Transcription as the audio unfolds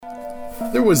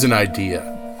There was an idea.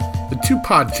 The two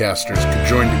podcasters could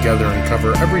join together and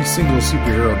cover every single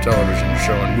superhero television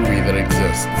show and movie that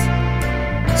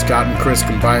exists. Scott and Chris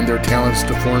combined their talents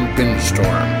to form Binge Storm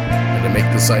and to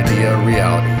make this idea a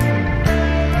reality.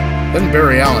 Then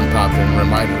Barry Allen popped in and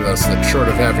reminded us that short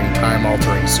of having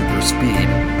time-altering super speed,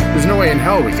 there's no way in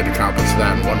hell we could accomplish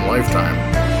that in one lifetime.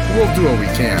 We'll do what we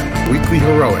can. Weekly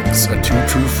Heroics, a two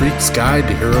true freaks guide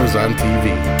to heroes on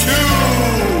TV.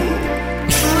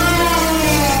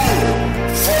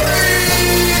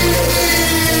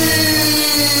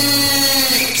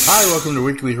 Hi, welcome to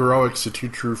Weekly Heroics, a two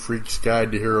true freaks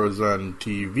guide to heroes on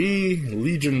TV.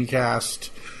 Legion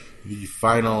Cast, the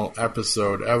final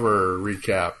episode ever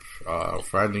recap.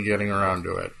 Finally getting around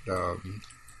to it.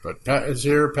 But Pat is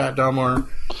here, Pat Delmore.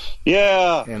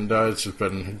 Yeah. And it's just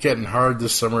been getting hard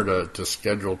this summer to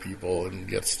schedule people and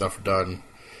get stuff done.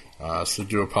 So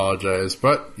do apologize.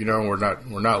 But, you know, we're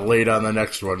not late on the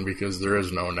next one because there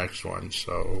is no next one.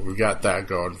 So we got that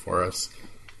going for us,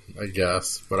 I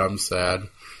guess. But I'm sad.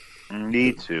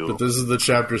 Me too. But this is the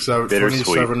Chapter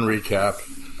 27 recap.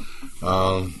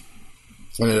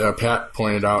 And Pat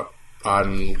pointed out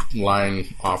online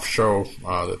off show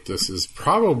that this is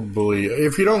probably,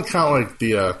 if you don't count like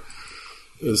the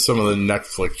some of the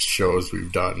Netflix shows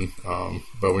we've done,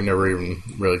 but we never even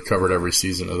really covered every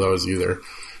season of those either.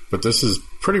 But this is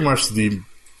pretty much the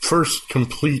first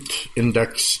complete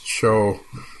index show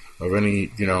of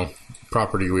any, you know,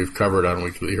 property we've covered on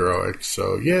Weekly Heroics.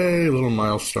 So yay, little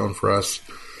milestone for us.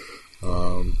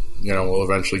 You know, we'll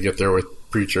eventually get there with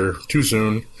Preacher too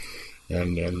soon.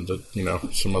 And you know,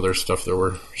 some other stuff that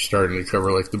we're starting to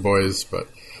cover, like The Boys, but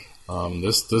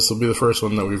this will be the first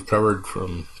one that we've covered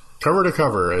from cover to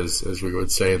cover, as we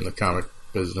would say in the comic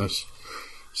business.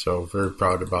 So very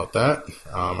proud about that.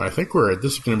 I think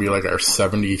this is going to be like our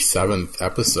 77th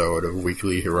episode of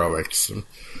Weekly Heroics. And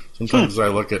sometimes I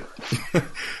look at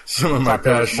some of my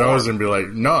past shows and be like,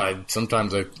 no,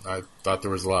 sometimes I thought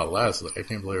there was a lot less. Like, I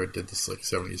can't believe I did this like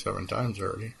 77 times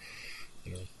already.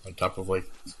 You know, on top of like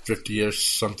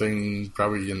 50-ish something,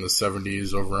 probably in the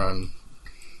 70s over on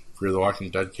Fear the Walking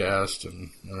Dead cast,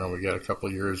 and you know, we got a couple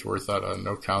of years worth out of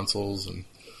No Councils and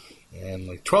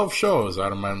like 12 shows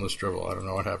out of Mindless Dribble. I don't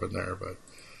know what happened there, but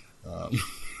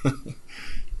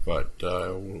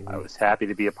I was happy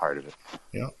to be a part of it.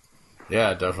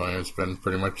 Yeah, definitely. It's been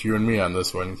pretty much you and me on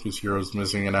this one because Heroes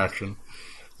missing in action.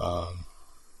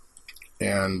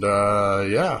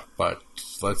 Yeah, but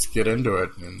let's get into it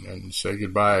and say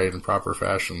goodbye in proper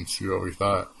fashion, see what we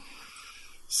thought.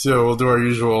 So we'll do our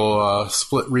usual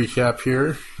split recap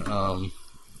here.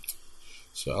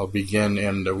 So I'll begin,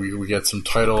 and we get some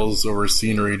titles over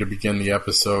scenery to begin the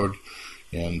episode.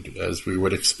 And as we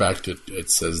would expect, it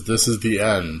says, "This is the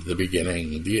end, the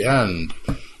beginning, the end.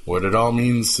 What it all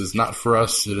means is not for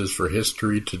us, it is for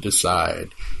history to decide.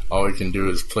 All we can do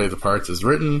is play the parts as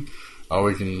written. All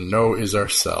we can know is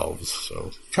ourselves."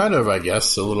 So kind of, I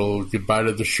guess, a little goodbye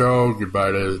to the show,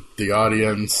 goodbye to the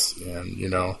audience, and, you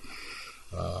know,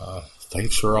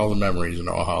 thanks for all the memories,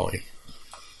 Noah Hawley.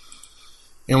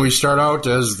 And we start out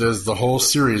as the whole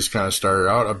series kind of started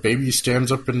out. A baby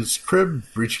stands up in his crib,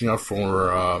 reaching out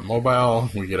for mobile.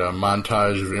 We get a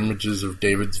montage of images of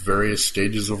David's various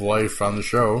stages of life on the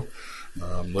show.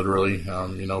 Literally,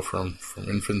 you know, from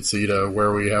infancy to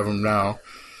where we have him now.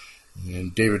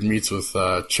 And David meets with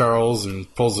Charles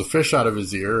and pulls a fish out of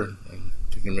his ear, and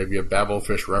thinking maybe a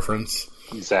Babelfish reference.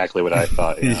 Exactly what I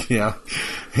thought. Yeah. Yeah.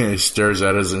 And he stares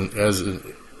at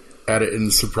it in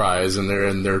surprise, and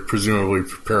they're presumably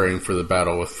preparing for the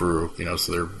battle with Farouk. You know,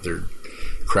 so they're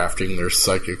crafting their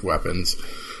psychic weapons.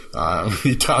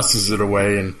 He tosses it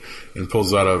away and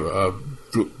pulls out a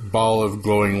ball of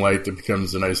glowing light that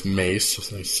becomes a nice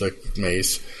mace, a nice psychic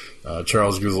mace.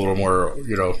 Charles goes a little more,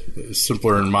 you know,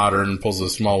 simpler and modern, pulls a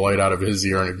small light out of his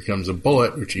ear, and it becomes a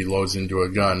bullet, which he loads into a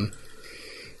gun.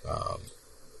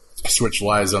 Switch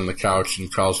lies on the couch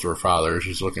and calls to her father.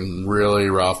 She's looking really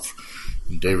rough.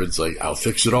 And David's like, "I'll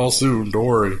fix it all soon, don't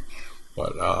worry."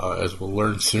 But as we'll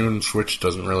learn soon, Switch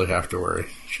doesn't really have to worry.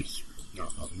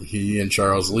 He and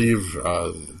Charles leave,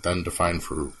 then to find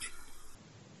Farouk.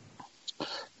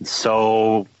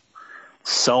 So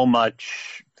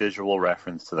much visual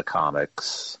reference to the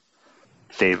comics.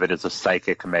 David is a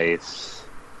psychic mace.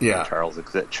 Yeah. Charles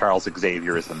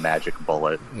Xavier is a magic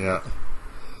bullet. Yeah.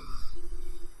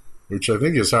 Which I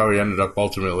think is how he ended up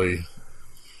ultimately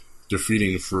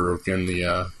defeating Farouk in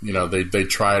the, you know, they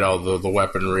tried all the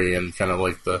weaponry, and kind of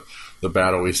like the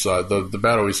battle we saw. The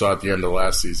battle we saw at the end of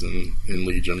last season in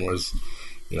Legion was,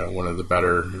 you know, one of the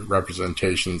better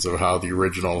representations of how the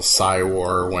original Psy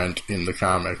War went in the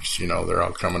comics. You know, they're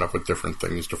all coming up with different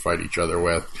things to fight each other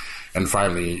with. and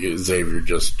finally Xavier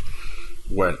just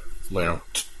went,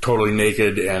 totally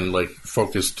naked and like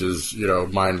focused his,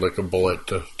 mind like a bullet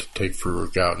to take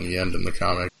Farouk out in the end in the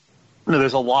comic. No,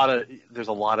 there's a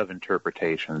lot of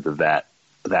interpretations of that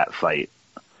fight.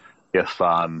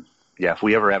 If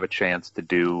we ever have a chance to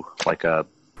do like a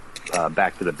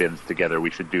Back to the Bins together,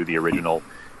 we should do the original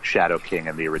Shadow King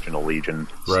and the original Legion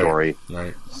story.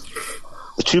 Right.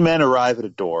 The two men arrive at a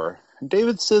door, and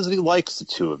David says that he likes the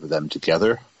two of them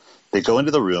together. They go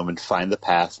into the room and find the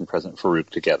past and present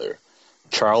Farouk together.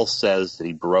 Charles says that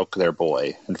he broke their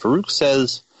boy, and Farouk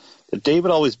says that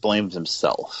David always blames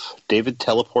himself. David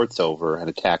teleports over and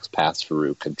attacks past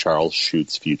Farouk, and Charles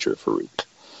shoots future Farouk.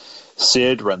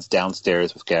 Sid runs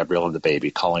downstairs with Gabrielle and the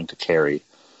baby, calling to Carrie.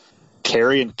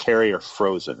 Carrie and Carrie are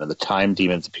frozen, and the time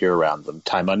demons appear around them.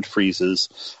 Time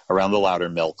unfreezes around the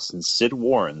Loudermilks, and Sid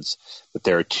warns that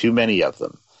there are too many of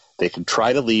them. They can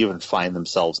try to leave and find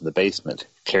themselves in the basement.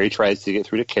 Carrie tries to get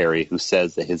through to Carrie, who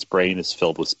says that his brain is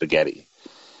filled with spaghetti.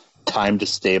 Time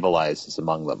destabilizes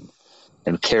among them.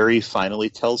 And Carrie finally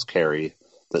tells Carrie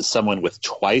that someone with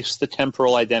twice the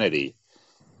temporal identity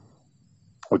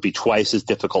would be twice as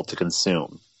difficult to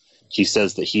consume. He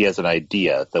says that he has an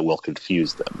idea that will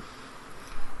confuse them.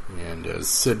 And as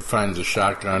Sid finds a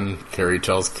shotgun, Carrie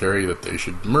tells Carrie that they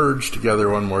should merge together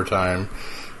one more time.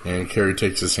 And Carrie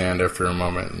takes his hand after a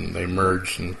moment, and they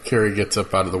merge. And Carrie gets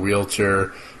up out of the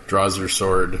wheelchair, draws her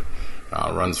sword,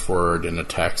 runs forward, and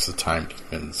attacks the time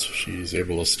demons. She's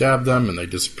able to stab them, and they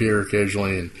disappear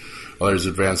occasionally. And others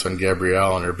advance on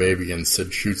Gabrielle and her baby, and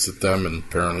Sid shoots at them, and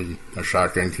apparently a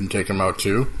shotgun can take them out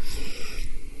too.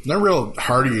 They're real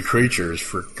hardy creatures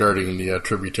for guarding the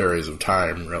tributaries of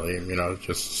time, really.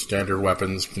 Just standard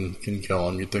weapons can kill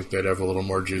them. You'd think they'd have a little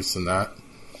more juice than that.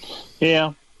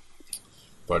 Yeah.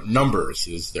 But numbers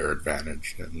is their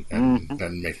advantage,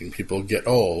 and making people get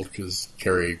old, because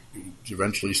Carrie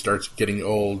eventually starts getting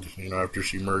old, after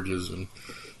she merges and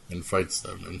fights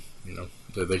them. And,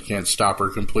 they can't stop her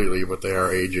completely, but they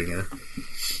are aging her.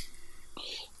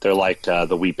 They're like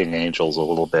the Weeping Angels a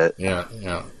little bit. Yeah,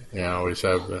 always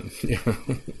have been.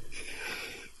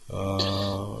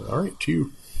 All right, to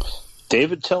you.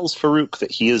 David tells Farouk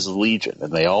that he is Legion,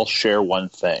 and they all share one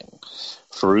thing.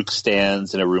 Farouk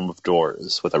stands in a room of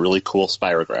doors with a really cool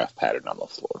spirograph pattern on the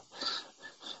floor.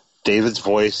 David's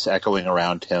voice echoing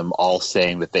around him, all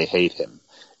saying that they hate him.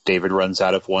 David runs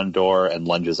out of one door and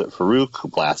lunges at Farouk, who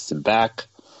blasts him back.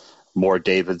 More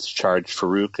Davids charge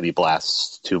Farouk, and he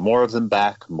blasts two more of them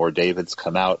back. More Davids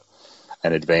come out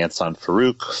and advance on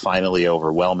Farouk, finally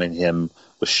overwhelming him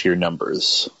with sheer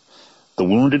numbers. The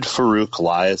wounded Farouk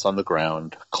lies on the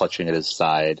ground, clutching at his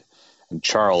side, and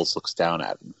Charles looks down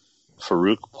at him.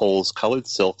 Farouk pulls colored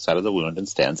silks out of the wound and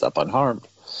stands up unharmed.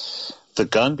 The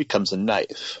gun becomes a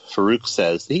knife. Farouk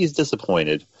says that he's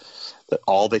disappointed that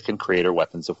all they can create are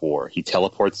weapons of war. He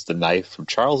teleports the knife from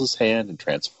Charles's hand and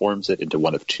transforms it into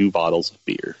one of 2 bottles of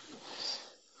beer.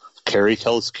 Carrie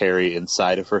tells Carrie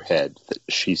inside of her head that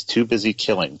she's too busy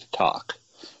killing to talk.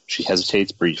 She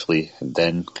hesitates briefly and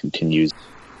then continues.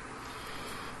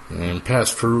 And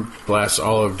past Farouk blasts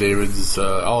all of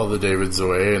the Davids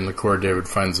away, and the core David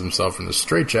finds himself in a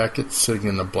straitjacket sitting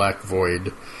in the black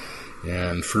void.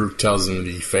 And Farouk tells him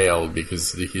that he failed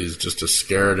because he is just a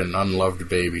scared and unloved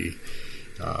baby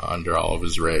under all of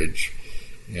his rage.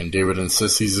 And David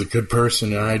insists he's a good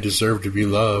person and I deserve to be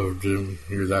loved. And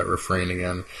hear that refrain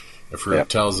again. And Farouk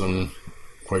tells him,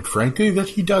 quite frankly, that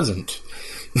he doesn't.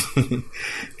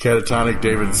 Catatonic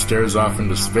David stares off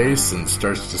into space and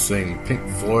starts to sing Pink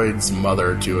Floyd's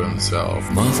Mother to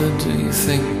himself. Mother, do you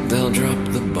think they'll drop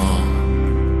the bomb?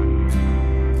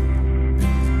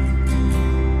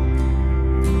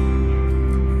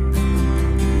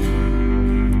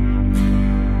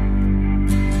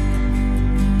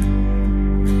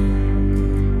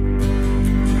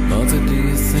 Mother, do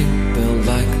you think they'll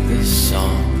like this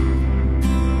song?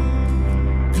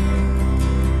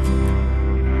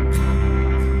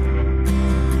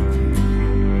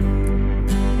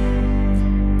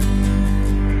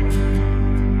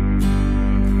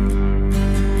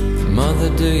 Mother,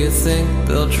 do you think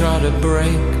they'll try to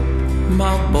break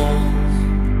my bones?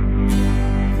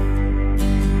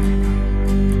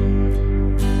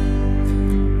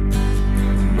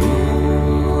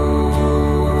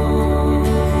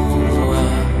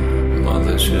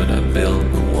 Mother, should I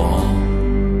build the wall?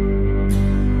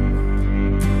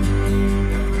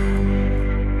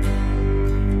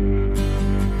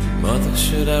 Mother,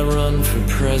 should I run for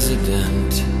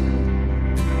president?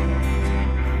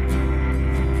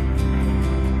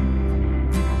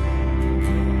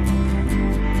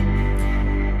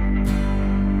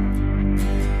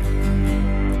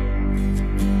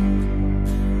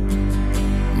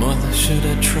 should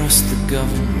I trust the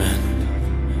government?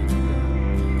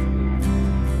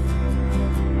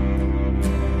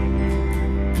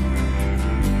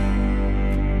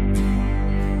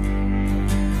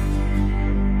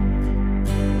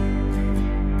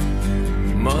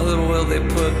 Mother, will they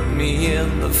put me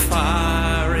in the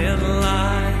firing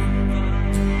line?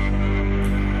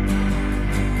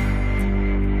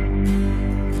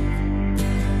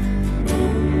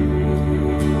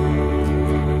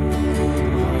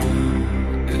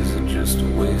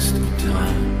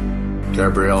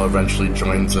 Gabrielle eventually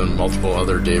joins them. Multiple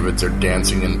other Davids are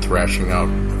dancing and thrashing out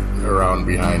around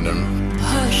behind him.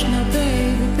 Hush now,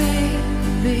 baby,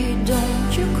 baby,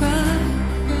 don't you cry.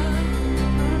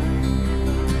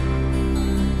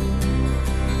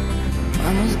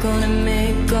 Mama's gonna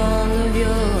make all of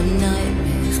your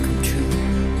nightmares come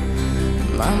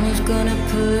true. Mama's gonna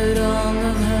put all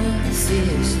of her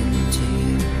fears into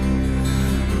you.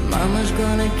 Mama's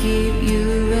gonna keep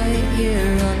you right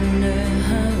here under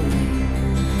her wing.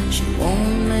 She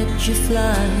won't let you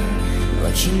fly,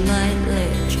 but she might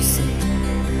let you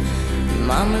sing.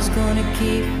 Mama's gonna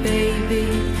keep baby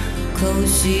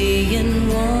cozy and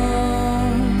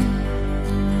warm.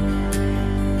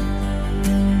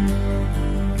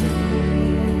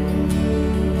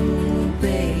 Ooh,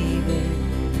 baby.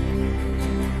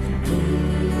 Ooh,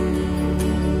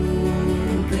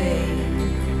 baby.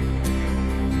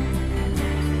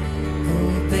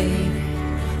 Ooh, baby.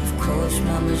 Of course,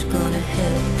 Mama's gonna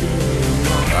help you.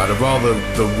 Out of all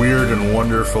the weird and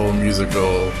wonderful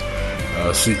musical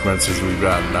sequences we've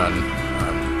gotten on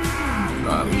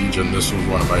Legion, this was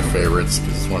one of my favorites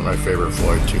because it's one of my favorite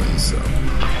Floyd tunes. So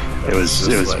it was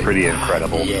like, pretty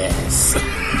incredible. Yes,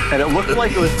 and it looked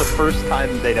like it was the first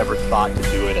time they'd ever thought to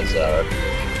do it as a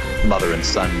mother and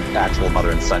son, actual mother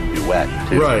and son duet.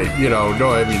 Too. Right? No,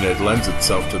 I mean it lends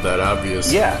itself to that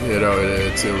obvious. Yeah. It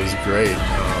was great.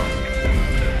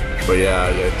 But yeah,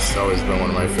 it's always been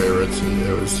one of my favorites, and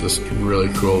it was just really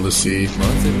cool to see.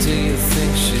 Mother, do you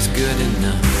think she's good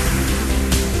enough?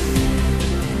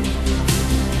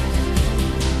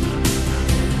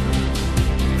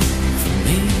 For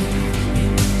me?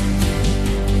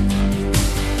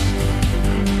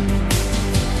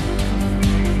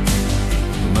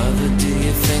 Mother, do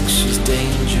you think she's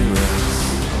dangerous?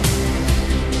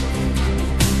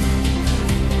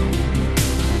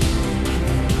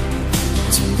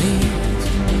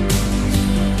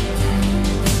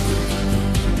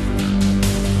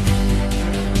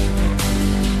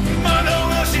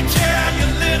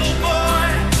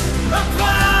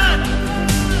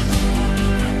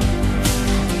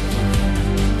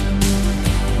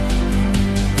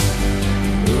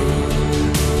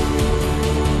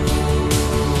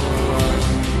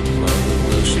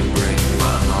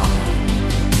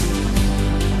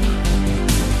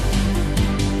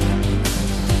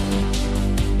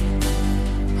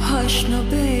 Hush now,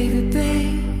 baby,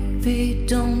 baby,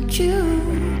 don't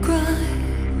you cry.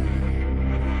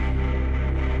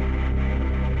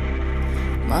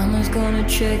 Mama's gonna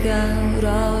check out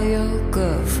all your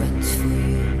girlfriends for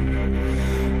you.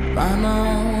 Mama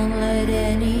won't let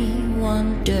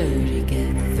anyone dirty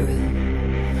get through.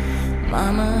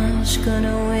 Mama's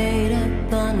gonna wait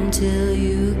up until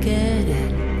you get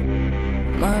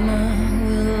in. Mama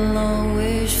will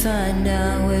always find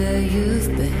out where you've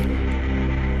been.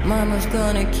 Mama's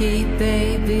gonna keep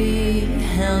baby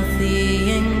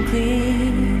healthy and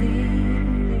clean.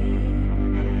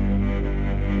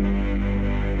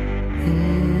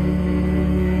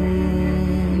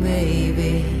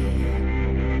 Baby.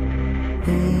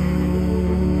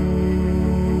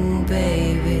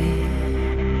 Baby.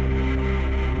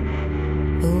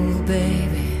 Ooh,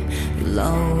 baby. You'll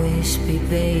always be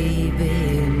baby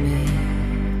me.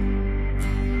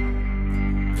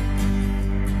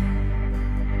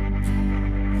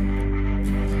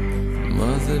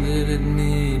 Mother, did it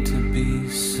need to be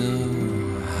so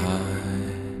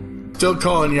high? Still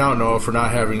calling you out, Noah, for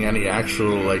not having any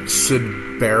actual, like,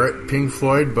 Syd Barrett Pink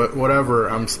Floyd, but whatever,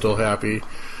 I'm still happy.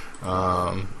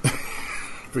 But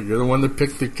you're the one that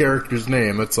picked the character's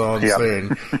name, that's all I'm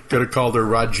saying. Could have called her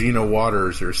Regina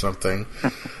Waters or something.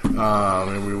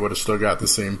 And we would have still got the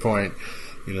same point.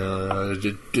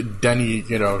 Denny,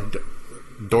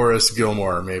 Doris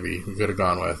Gilmore, maybe, we could have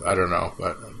gone with. I don't know,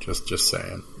 but just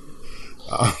saying.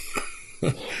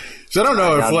 So I don't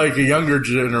know if like a younger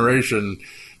generation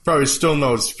probably still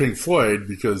knows Pink Floyd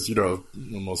because the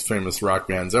most famous rock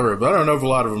bands ever, but I don't know if a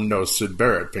lot of them know Syd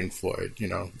Barrett Pink Floyd.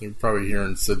 They're probably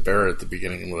hearing Syd Barrett at the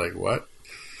beginning and like, what?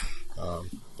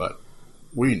 But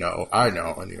we know, I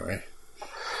know anyway.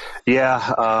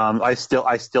 Yeah, I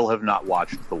still have not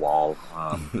watched The Wall.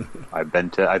 I've been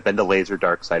to Laser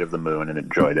Dark Side of the Moon and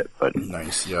enjoyed it, but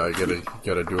Nice. Yeah, I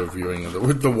gotta do a viewing of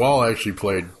it. The Wall actually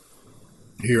played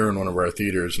here in one of our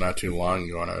theaters not too long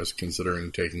ago, and I was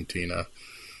considering taking Tina.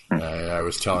 I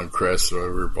was telling Chris, so we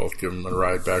were both giving him a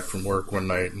ride back from work one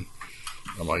night, and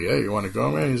I'm like, "Hey, you want to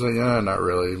go, man?" He's like, "Yeah, not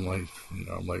really."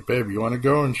 I'm like, "Babe, you want to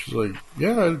go?" And she's like,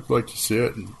 "Yeah, I'd like to see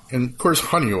it." And of course,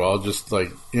 Honeywell, just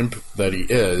like imp that he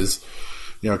is,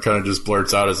 kind of just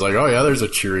blurts out, "It's like, oh yeah, there's a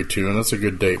cheery tune. That's a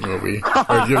good date movie. Or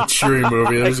a cheery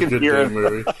movie. There's a good date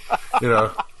movie."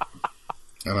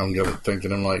 And I'm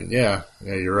thinking, I'm like, yeah,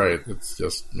 you're right. It's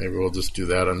just, maybe we'll just do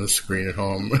that on the screen at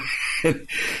home and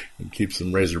keep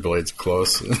some razor blades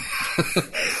close.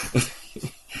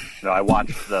 I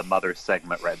watched the Mother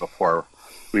segment right before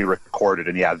we recorded,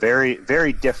 and yeah, very,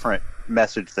 very different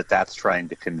message that's trying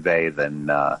to convey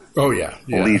than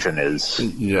Legion is.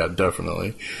 Yeah,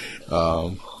 definitely.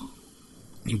 But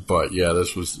yeah,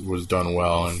 this was done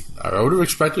well, and I would have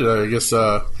expected, I guess,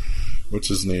 what's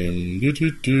his name?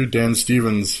 Dan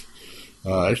Stevens.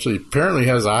 Actually, apparently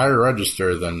has a higher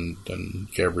register than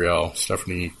Gabrielle.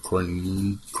 Stephanie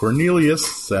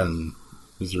Corneliussen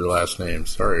is her last name.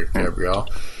 Sorry, Gabrielle.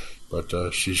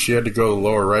 But she had to go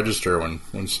lower register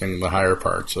when singing the higher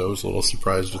part, so I was a little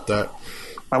surprised with that.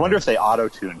 I wonder if they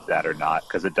auto-tuned that or not,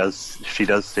 because she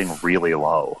does sing really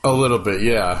low. A little bit,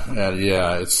 yeah. And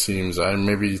yeah, it seems. I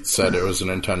maybe said it was an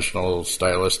intentional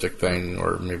stylistic thing,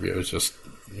 or maybe it was just,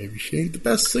 maybe she ain't the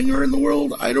best singer in the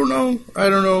world. I don't know.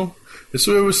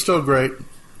 So it was still great.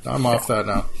 I'm off that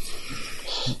now.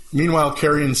 Meanwhile,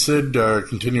 Carrie and Sid are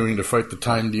continuing to fight the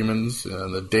time demons,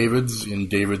 the Davids in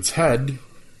David's head.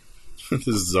 This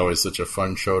is always such a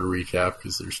fun show to recap,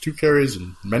 because there's 2 Carries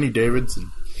and many Davids, and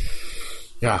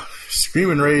yeah, scream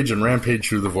and rage and rampage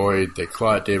through the void. They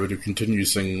claw at David, who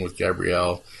continues singing with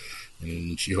Gabrielle,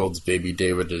 and she holds baby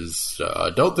David as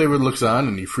adult David looks on,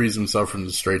 and he frees himself from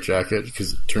the straitjacket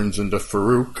because it turns into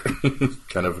Farouk.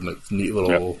 Kind of a neat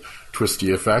little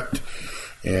twisty effect.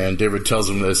 And David tells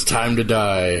him that it's time to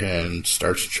die and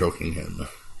starts choking him.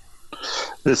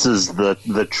 This is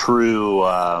the true,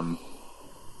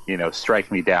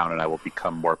 strike me down and I will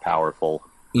become more powerful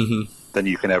than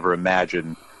you can ever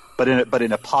imagine. But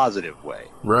in a positive way,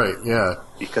 right? Yeah,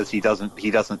 because he does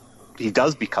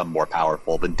become more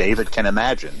powerful than David can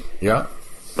imagine. Yeah,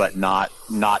 but not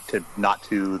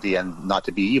to the end, not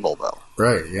to be evil though.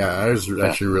 Right? Yeah, I was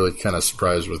actually really kind of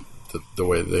surprised with the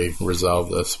way they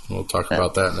resolve this. We'll talk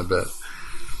about that in a bit.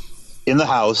 In the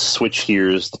house, Switch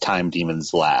hears the time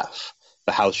demons laugh.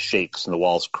 The house shakes and the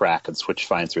walls crack, and Switch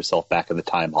finds herself back in the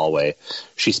time hallway.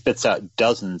 She spits out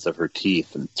dozens of her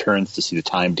teeth and turns to see the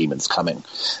time demons coming.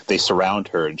 They surround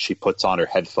her, and she puts on her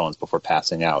headphones before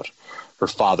passing out. Her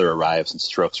father arrives and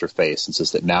strokes her face and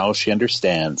says that now she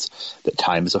understands that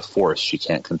time is a force she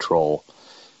can't control.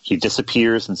 He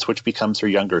disappears, and Switch becomes her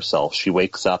younger self. She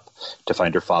wakes up to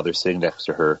find her father sitting next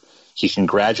to her. He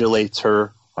congratulates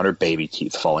her on her baby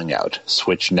teeth falling out.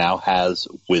 Switch now has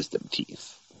wisdom teeth.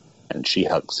 And she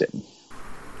hugs him.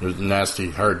 It was nasty,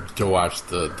 hard to watch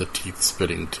the teeth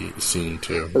spitting scene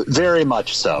too. Very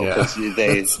much so, because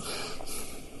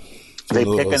they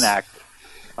pick an act.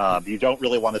 You don't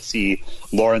really want to see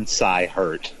Lauren Tsai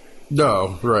hurt.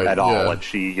 No, right at all, and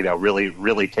she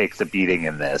really takes a beating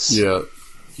in this. Yeah,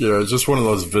 it's just one of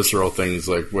those visceral things,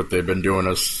 like what they've been doing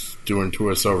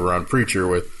to us over on Preacher,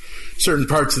 with certain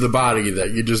parts of the body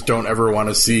that you just don't ever want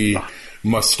to see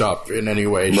mussed up in any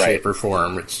way, shape, or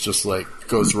form. It's just like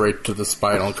goes right to the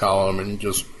spinal column, and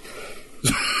just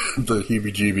the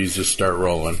heebie-jeebies just start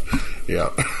rolling.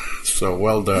 Yeah. So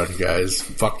well done, guys.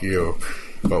 Fuck you,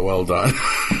 but well done.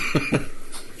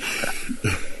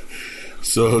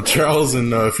 So Charles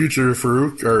and future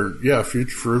Farouk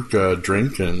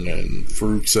drink, and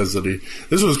Farouk says that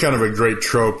this was kind of a great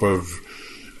trope of,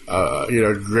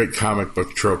 great comic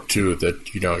book trope too, that,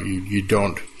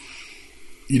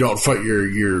 you don't fight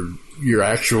your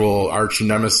actual arch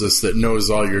nemesis that knows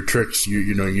all your tricks.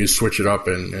 You switch it up,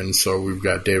 and so we've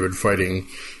got David fighting,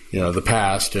 the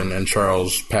past, and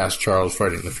Charles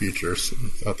fighting the future. So I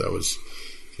thought that was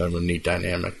kind of a neat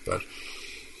dynamic. But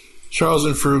Charles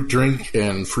and Farouk drink,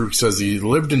 and Farouk says he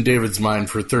lived in David's mind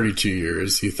for 32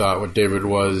 years. He thought what David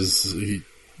was, he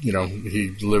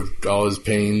lived all his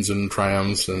pains and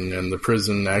triumphs, and the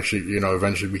prison actually,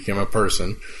 eventually became a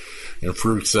person. And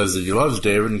Farouk says that he loves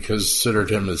David and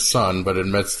considered him his son, but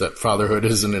admits that fatherhood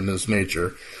isn't in his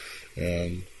nature.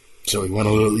 And so he went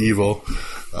a little evil.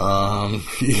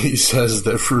 He says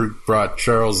that Farouk brought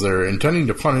Charles there intending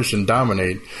to punish and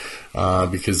dominate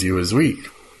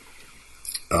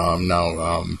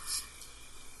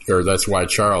or that's why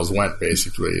Charles went,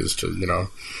 basically, is to,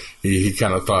 he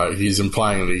kind of thought, he's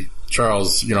implying that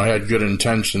Charles, had good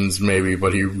intentions maybe,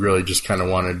 but he really just kind of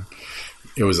wanted,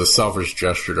 it was a selfish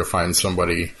gesture to find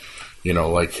somebody,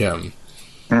 like him.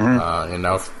 Mm-hmm. And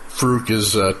now Farouk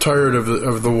is tired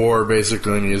of the war,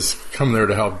 basically, and he's come there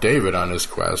to help David on his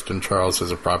quest, and Charles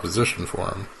has a proposition for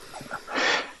him.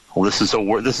 Well, this is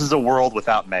a world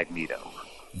without Magneto.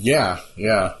 Yeah.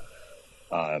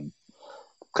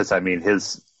 Because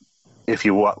if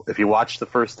you watch the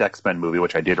first X-Men movie,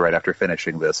 which I did right after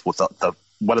finishing this, was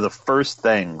one of the first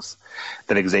things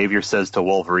that Xavier says to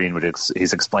Wolverine when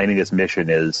he's explaining his mission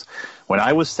is, when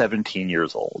I was 17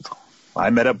 years old, I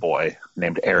met a boy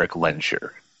named Eric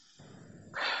Lensher.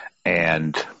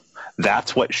 And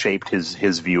that's what shaped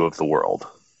his view of the world.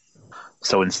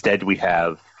 So instead we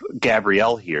have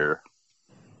Gabrielle here,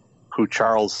 who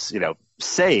Charles,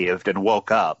 saved and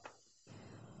woke up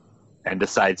and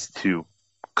decides to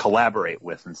collaborate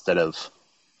with instead of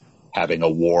having a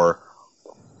war,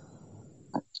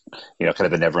 kind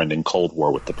of a never-ending Cold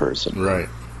War with the person. Right.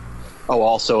 Oh,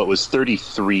 also, it was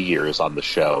 33 years on the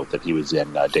show that he was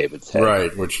in David's head.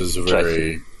 Right, which is a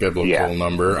very biblical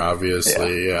number,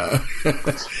 obviously. Yeah.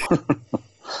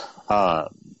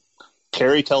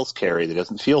 Carrie tells Carrie that it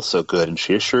doesn't feel so good, and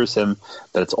she assures him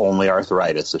that it's only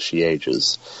arthritis as she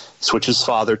ages. Switch's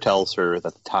father tells her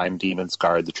that the time demons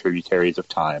guard the tributaries of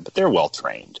time, but they're well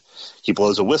trained. He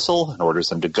blows a whistle and orders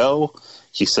them to go.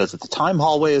 He says that the time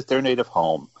hallway is their native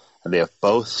home, and they have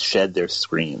both shed their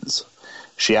screens.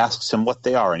 She asks him what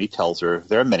they are, and he tells her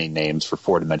there are many names for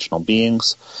four-dimensional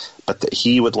beings, but that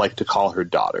he would like to call her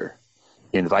daughter.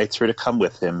 He invites her to come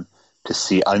with him to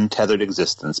see untethered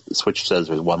existence. Switch says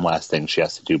there's one last thing she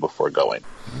has to do before going.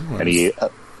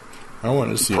 I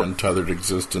want to see untethered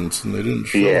existence, and they didn't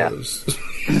show us.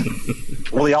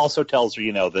 Well, he also tells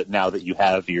her, that now that you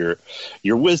have your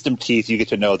wisdom teeth, you get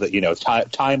to know that,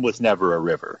 time was never a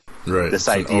river. Right. This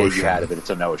idea you had of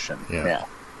it's an ocean. Yeah.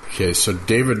 Okay, so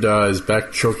David is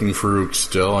back choking Farouk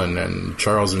still, and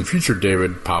Charles and future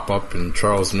David pop up, and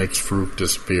Charles makes Farouk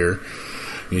disappear.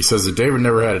 And he says that David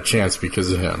never had a chance because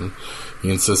of him. He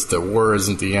insists that war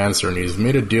isn't the answer, and he's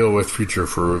made a deal with future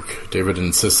Farouk. David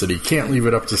insists that he can't leave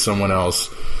it up to someone else.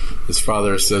 His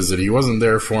father says that he wasn't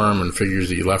there for him and figures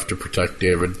he left to protect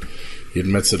David. He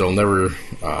admits that he'll never,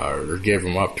 or gave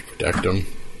him up to protect him.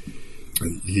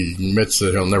 He admits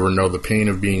that he'll never know the pain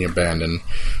of being abandoned,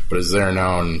 but is there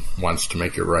now and wants to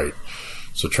make it right.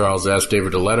 So Charles asks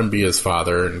David to let him be his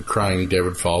father, and crying,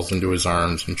 David falls into his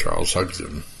arms, and Charles hugs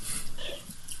him.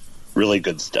 Really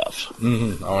good stuff.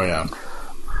 Mm-hmm. Oh, yeah.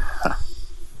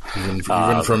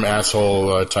 Even from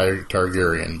asshole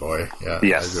Targaryen boy. Yeah.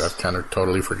 Yes. I've kind of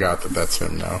totally forgot that that's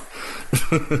him now.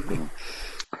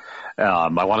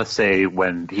 I want to say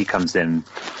when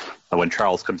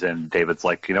Charles comes in, David's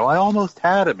like, I almost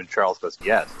had him. And Charles goes,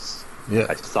 yes. Yeah.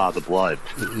 I saw the blood.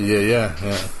 Yeah.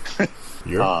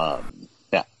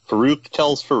 Farouk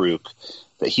tells Farouk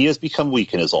that he has become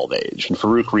weak in his old age, and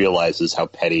Farouk realizes how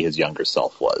petty his younger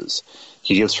self was.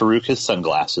 He gives Farouk his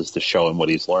sunglasses to show him what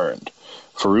he's learned.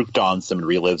 Farouk dons them and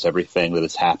relives everything that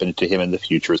has happened to him in the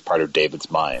future as part of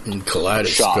David's mind. And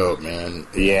kaleidoscope, man.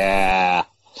 Yeah.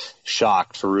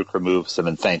 Shocked, Farouk removes them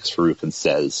and thanks Farouk and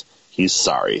says he's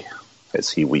sorry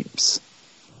as he weeps.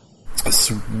 A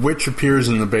Switch appears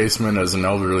in the basement as an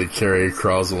elderly Carrie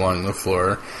crawls along the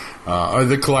floor.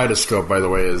 The kaleidoscope, by the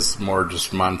way, is more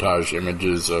just montage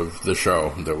images of the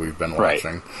show that we've been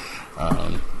watching.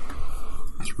 Right.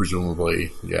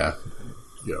 Presumably,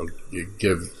 you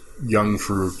give young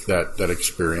Farouk that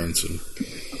experience,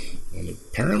 and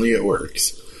apparently it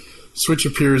works. Switch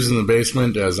appears in the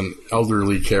basement as an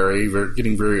elderly Carrie,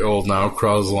 getting very old now,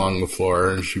 crawls along the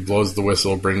floor, and she blows the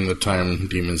whistle, bringing the time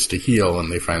demons to heal,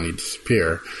 and they finally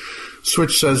disappear.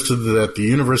 Switch says that the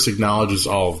universe acknowledges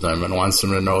all of them and wants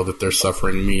them to know that their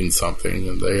suffering means something,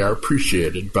 and they are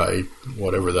appreciated by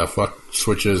whatever the fuck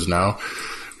Switch is now.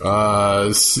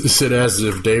 Sid asks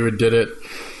if David did it,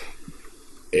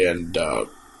 and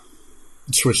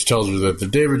Switch tells her that the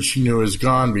David she knew is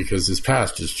gone because his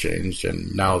past has changed,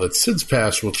 and now that Sid's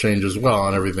past will change as well,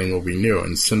 and everything will be new.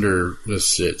 And Sid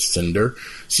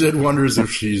wonders if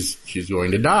she's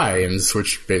going to die, and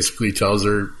Switch basically tells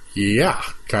her, yeah,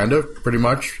 kind of, pretty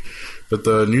much, but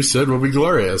the new Sid will be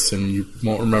glorious, and you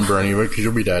won't remember any of it because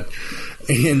you'll be dead.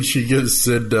 And she gives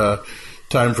Sid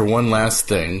time for one last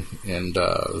thing, and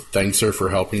thanks her for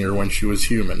helping her when she was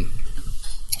human.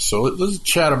 So let's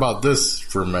chat about this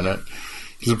for a minute.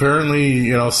 Because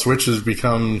apparently, Switch has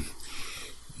become,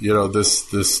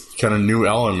 this kind of new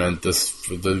element,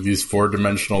 these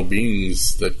four-dimensional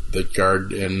beings that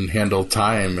guard and handle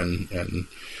time and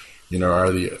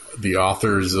are the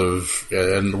authors of,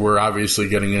 and we're obviously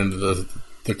getting into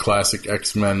the classic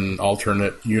X-Men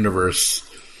alternate universe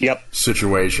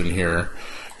situation here.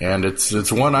 And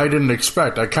it's one I didn't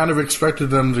expect. I kind of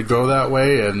expected them to go that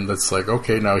way, and it's like,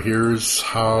 okay, now here's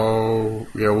how.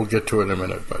 Yeah, we'll get to it in a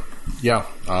minute, but yeah,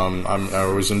 I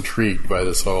was intrigued by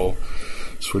this whole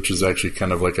Switch is actually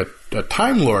kind of like a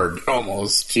Time Lord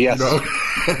almost, yes,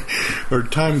 or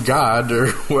Time God or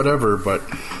whatever, but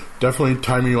definitely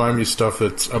timey-wimey stuff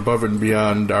that's above and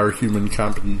beyond our human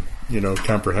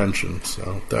comprehension.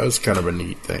 So that was kind of a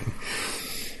neat thing.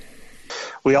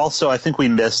 We also, I think we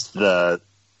missed the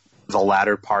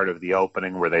latter part of the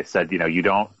opening where they said, you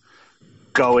don't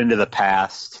go into the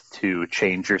past to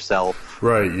change yourself.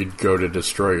 Right, you'd go to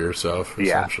destroy yourself,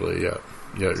 essentially. Yeah,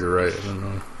 you're right. I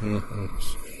don't know.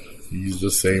 Use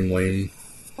the same lame.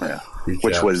 Yeah,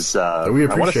 which was we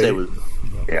appreciate. I want to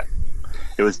say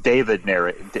it was David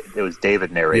narrating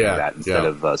that instead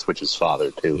of Switch's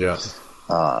father too. Yeah,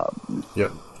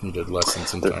 he did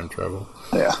lessons in time travel.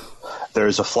 Yeah,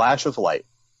 there's a flash of light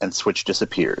and Switch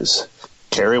disappears.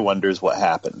 Carrie wonders what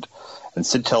happened, and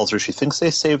Sid tells her she thinks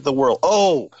they saved the world.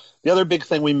 Oh, the other big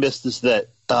thing we missed is that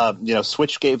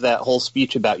Switch gave that whole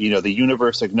speech about the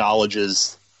universe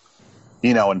acknowledges,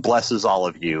 and blesses all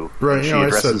of you. Right, I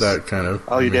said that kind of.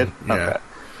 Oh, you did? Yeah. Okay.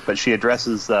 But she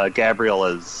addresses Gabriel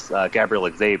as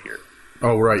Gabriel Xavier.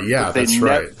 Oh, right, yeah, that's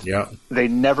right. Yeah, they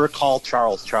never call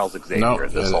Charles Xavier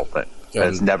in this whole thing.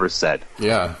 It's never said.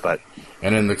 Yeah, but.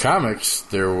 And in the comics,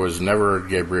 there was never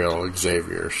Gabriel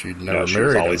Xavier. She'd never married him. She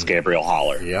was always Gabriel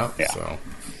Haller. Yeah. So.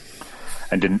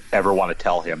 And didn't ever want to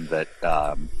tell him that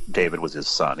David was his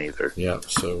son either. Yeah,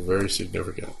 so very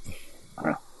significant.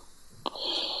 Yeah.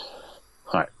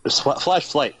 All right.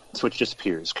 Flashlight. Switch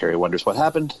disappears. Carrie wonders what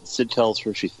happened. Sid tells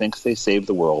her she thinks they saved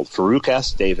the world. Farouk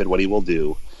asks David what he will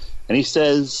do. And he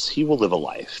says he will live a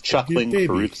life. Chuckling,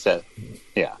 Farouk said...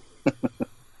 Yeah.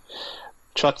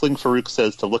 Chuckling, Farouk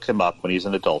says to look him up when he's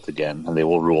an adult again, and they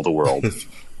will rule the world.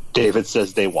 David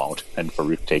says they won't, and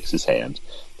Farouk takes his hand.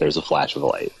 There's a flash of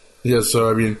light. Yeah, so,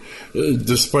 I mean,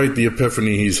 despite the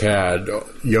epiphany he's had,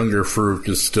 younger Farouk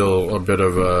is still a bit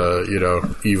of a,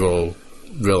 evil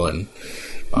villain.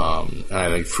 I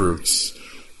think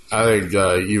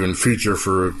even future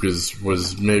Farouk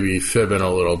was maybe fibbing a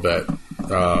little bit.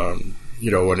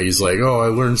 When he's like, oh, I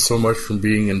learned so much from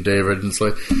being in David. And it's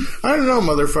like, I don't know,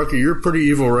 motherfucker, you're pretty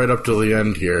evil right up to the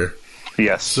end here.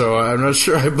 Yes. So I'm not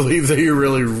sure I believe that you're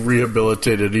really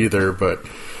rehabilitated either, but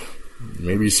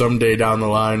maybe someday down the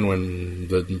line when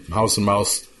the House and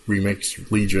Mouse remakes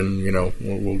Legion,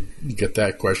 we'll get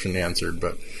that question answered.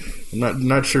 But I'm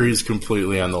not sure he's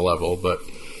completely on the level, but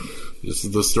this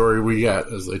is the story we get,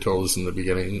 as they told us in the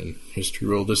beginning, and history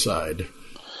will decide.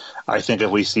 I think if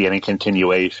we see any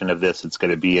continuation of this, it's going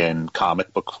to be in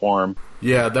comic book form.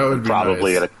 Yeah, that would be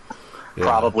probably nice.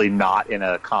 Probably not in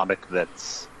a comic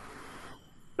that's,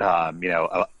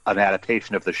 an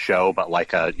adaptation of the show, but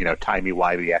like a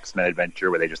timey-wimey X-Men adventure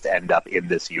where they just end up in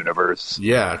this universe.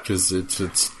 Yeah, because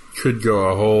it could go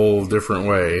a whole different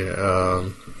way,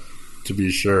 to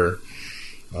be sure.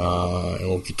 And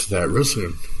we'll get to that real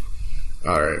soon.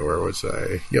 All right, where was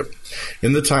I? Yep.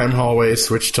 In the time hallway,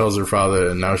 Switch tells her father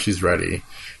and now she's ready.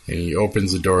 And he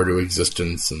opens the door to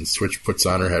existence, and Switch puts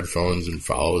on her headphones and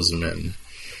follows him in.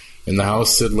 In the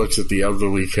house, Sid looks at the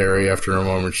elderly Carrie. After a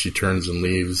moment, she turns and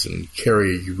leaves, and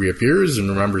Carrie reappears and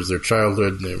remembers their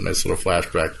childhood. And they have a nice little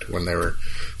flashback to when they were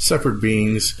separate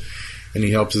beings. And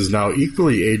he helps his now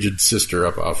equally aged sister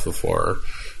up off the floor.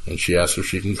 And she asks if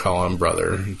she can call him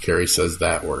brother. And Carrie says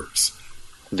that works.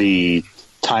 The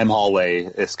time hallway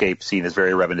escape scene is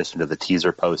very reminiscent of the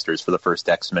teaser posters for the first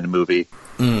X-Men movie,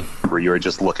 where you were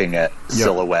just looking at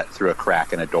silhouette through a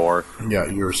crack in a door. Yeah,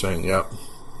 you were saying, yep.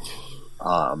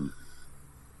 I'm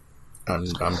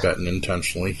betting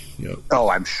intentionally. Yep. Oh,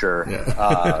 I'm sure.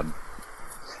 Yeah.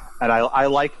 And I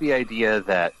like the idea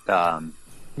that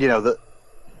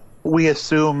we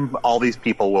assume all these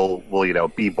people will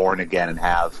be born again and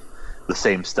have the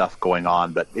same stuff going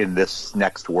on, but in this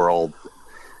next world,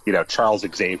 Charles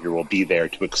Xavier will be there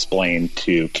to explain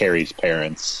to Carrie's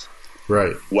parents,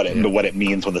 right, what it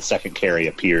means when the second Carrie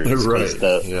appears. Right.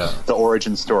 The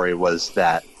origin story was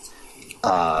that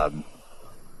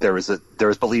there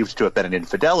was believed to have been an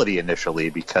infidelity initially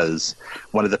because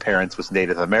one of the parents was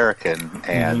Native American,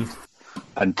 and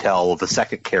until the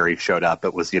second Carrie showed up,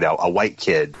 it was a white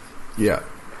kid. Yeah,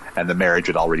 and the marriage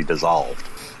had already dissolved.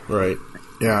 Right.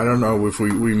 Yeah, I don't know if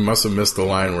we must have missed the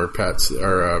line where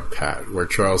where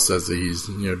Charles says that he's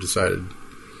decided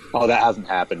Oh, that hasn't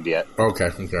happened yet. Okay.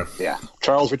 Yeah.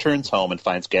 Charles returns home and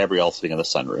finds Gabrielle sitting in the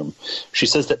sunroom. She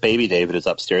says that baby David is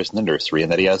upstairs in the nursery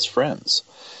and that he has friends.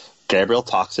 Gabrielle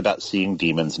talks about seeing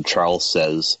demons, and Charles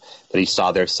says that he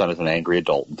saw their son as an angry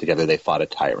adult, and together they fought a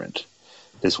tyrant.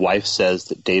 His wife says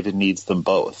that David needs them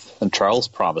both, and Charles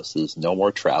promises no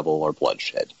more travel or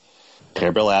bloodshed.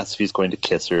 Gabrielle asks if he's going to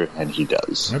kiss her, and he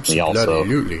does.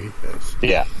 Absolutely.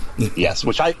 Yeah. Yes,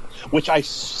 which I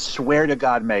swear to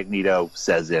God Magneto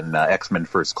says in X-Men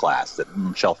First Class that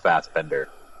Michael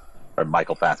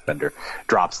Fassbender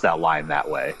drops that line that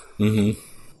way.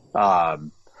 Mm-hmm.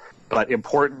 But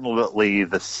importantly,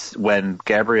 when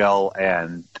Gabrielle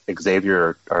and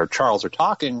Xavier or Charles are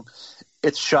talking,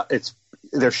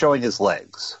 they're showing his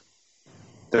legs.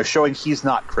 They're showing he's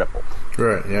not crippled.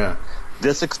 Right. Yeah.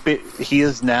 This is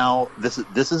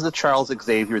the Charles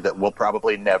Xavier that will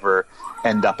probably never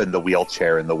end up in the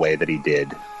wheelchair in the way that he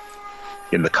did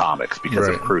in the comics because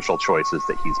of crucial choices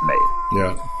that he's made.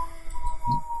 Yeah.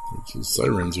 It's a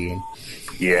sirens again.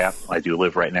 Yeah, I do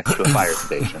live right next to a fire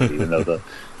station, even though the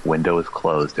window is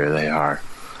closed. There they are.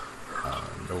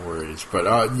 No worries.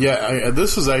 But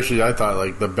this was actually, I thought,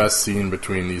 like the best scene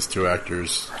between these two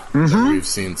actors that we've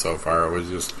seen so far. It was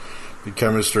just the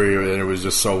chemistry, and it was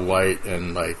just so light,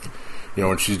 and like, you know,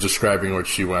 when she's describing what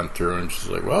she went through, and she's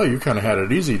like, "Well, you kind of had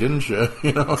it easy, didn't you?"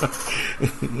 You know,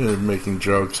 making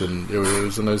jokes, and it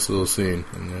was a nice little scene,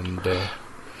 and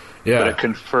yeah. But it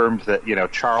confirmed that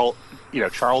Charles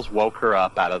woke her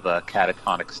up out of the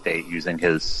catatonic state using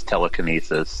his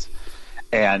telekinesis,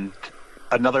 and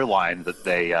another line that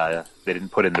they didn't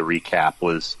put in the recap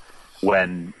was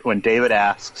when David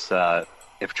asks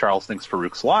if Charles thinks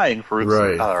Farouk's lying,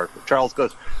 Charles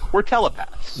goes, "We're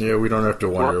telepaths. Yeah, we don't have to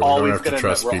wonder. We don't have to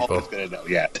trust people. We're always going to know."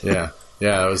 Yeah,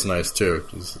 that was nice too.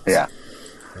 Yeah.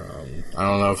 I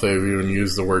don't know if they've even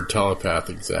used the word telepath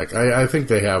exact. I think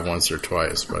they have once or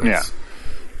twice, but it's,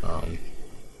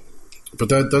 but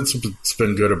that's what's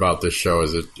been good about this show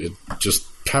is it just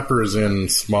peppers in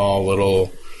small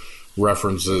little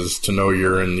references to know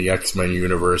you're in the X-Men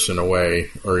universe in a way,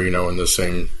 or in the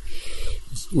same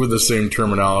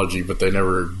terminology, but they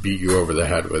never beat you over the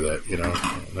head with it. And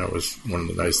that was one of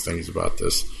the nice things about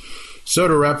this. So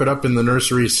to wrap it up, in the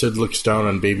nursery, Sid looks down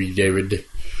on baby David.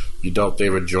 The adult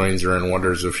David joins her and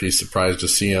wonders if she's surprised to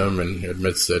see him, and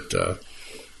admits that,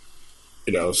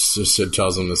 Sid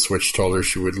tells him the Switch told her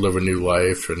she would live a new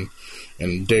life,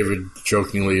 and David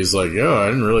jokingly is like, "Yeah, I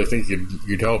didn't really think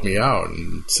you'd help me out,"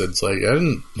 and Sid's like, "I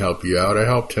didn't help you out, I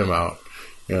helped him out,"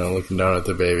 looking down at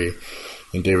the baby,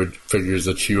 and David figures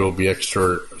that she will be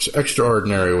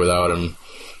extraordinary without him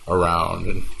around,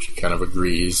 and she kind of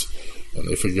agrees. And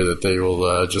they figure that they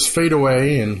will just fade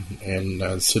away,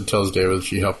 and Sid tells David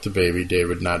she helped the baby.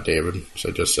 David, not David, as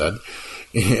I just said.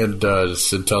 And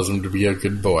Sid tells him to be a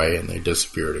good boy, and they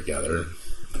disappear together.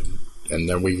 And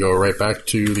then we go right back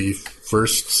to the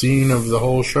first scene of the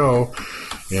whole show,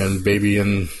 and baby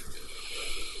in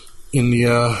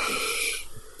the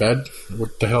bed.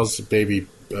 What the hell's the baby?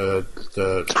 The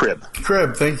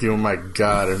crib. Thank you. Oh my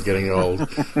God, I'm getting old.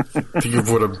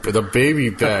 The baby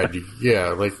bed. Yeah,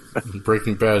 like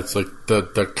Breaking Bad. It's like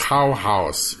the cow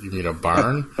house. You mean a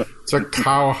barn? It's a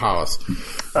cow house.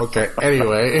 Okay.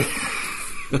 Anyway,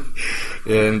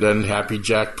 and then Happy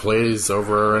Jack plays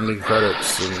over our ending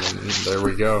credits, and there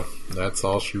we go. That's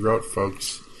all she wrote,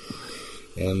 folks.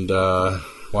 And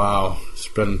wow, it's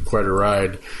been quite a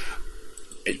ride.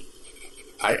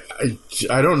 I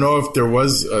don't know if there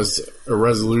was a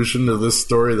resolution to this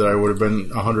story that I would have been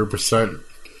 100%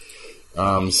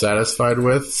 satisfied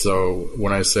with. So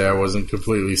when I say I wasn't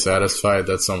completely satisfied,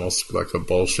 that's almost like a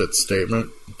bullshit statement.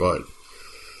 But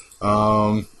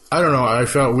I don't know. I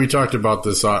felt we talked about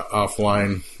this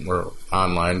offline or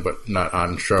online, but not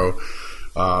on show.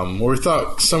 Where we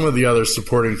thought some of the other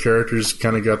supporting characters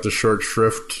kind of got the short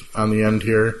shrift on the end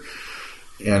here.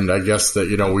 And I guess that,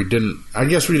 we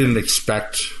didn't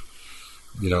expect,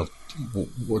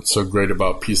 what's so great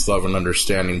about Peace, Love, and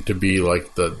Understanding to be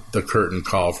like the curtain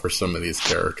call for some of these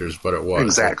characters, but it was.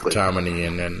 Exactly. Like Tammany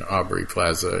and Aubrey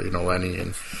Plaza, Lenny,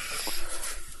 and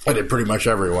I did pretty much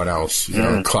everyone else.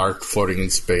 Clark floating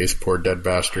in space, poor dead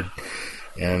bastard.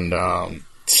 And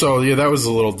so, that was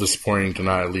a little disappointing to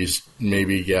not at least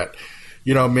maybe get,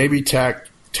 maybe tack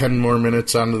 10 more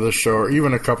minutes onto the show, or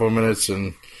even a couple of minutes,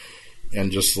 and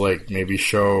just like maybe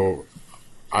show,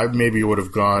 I maybe would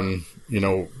have gone,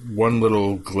 one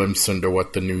little glimpse into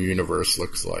what the new universe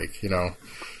looks like,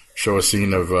 show a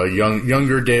scene of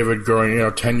younger David growing,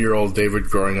 10-year-old David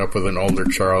growing up with an older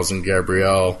Charles and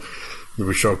Gabrielle. We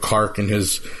would show Clark in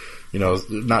his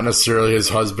not necessarily his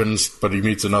husband, but he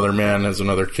meets another man, has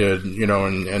another kid,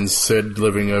 and Sid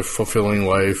living a fulfilling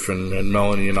life, and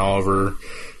Melanie and Oliver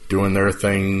doing their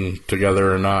thing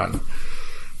together or not.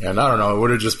 And I don't know, it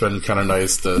would have just been kind of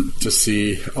nice to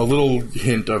see a little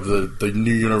hint of the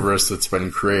new universe that's been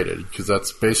created, because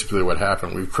that's basically what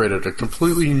happened. We've created a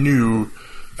completely new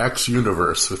X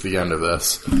universe with the end of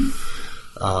this.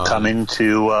 Coming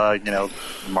to,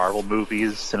 Marvel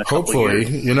movies in a couple of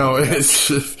years. It's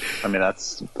just... I mean,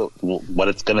 that's what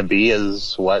it's going to be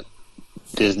is what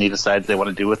Disney decides they want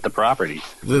to do with the property.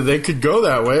 They could go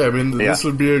that way. I mean, this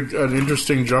would be an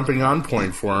interesting jumping on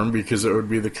point for them, because it would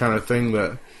be the kind of thing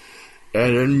that...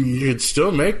 And you could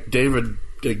still make David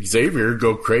Xavier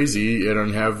go crazy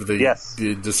and have the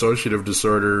dissociative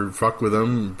disorder fuck with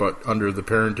him, but under the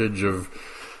parentage of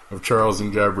Charles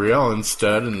and Gabrielle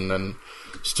instead, and then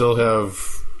still have...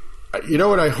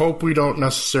 what I hope we don't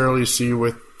necessarily see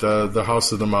with the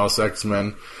House of the Mouse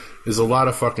X-Men is a lot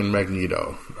of fucking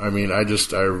Magneto. I mean, I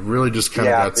really just kind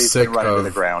of got sick of...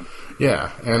 the ground. Yeah,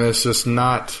 and it's just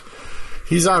not...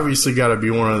 He's obviously got to be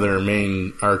one of their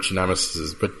main arch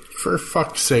nemesis, but for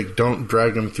fuck's sake, don't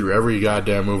drag him through every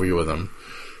goddamn movie with him.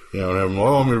 And I'm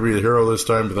going to be the hero this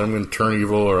time, but then I'm going to turn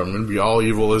evil, or I'm going to be all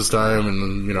evil this time,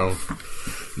 and then,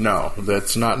 no,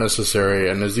 that's not necessary.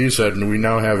 And as you said, we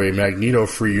now have a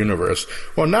Magneto-free universe.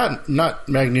 Well, not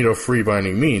Magneto-free by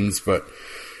any means, but...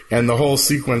 And the whole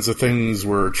sequence of things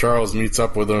where Charles meets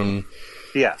up with him,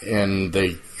 and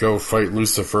they go fight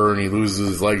Lucifer, and he loses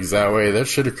his legs that way, that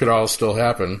shit could all still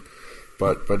happen.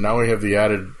 But now we have the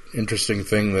added interesting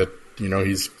thing that,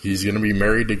 he's going to be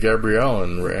married to Gabrielle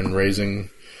and raising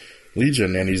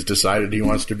Legion, and he's decided he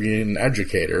wants to be an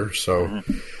educator. So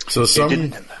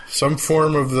some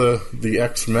form of the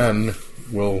X-Men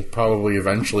will probably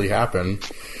eventually happen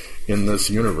in this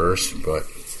universe, but...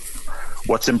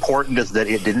 What's important is that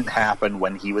it didn't happen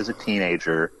when he was a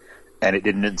teenager, and it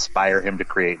didn't inspire him to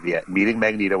create meeting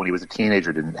Magneto when he was a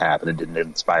teenager didn't happen. It didn't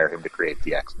inspire him to create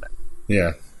the X-Men.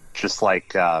 Yeah. Just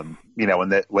like,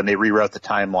 when they rewrote the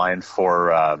timeline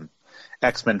for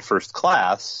X-Men First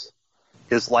Class,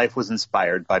 his life was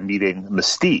inspired by meeting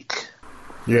Mystique.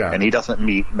 Yeah. And he doesn't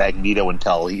meet Magneto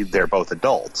until they're both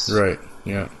adults. Right,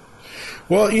 yeah.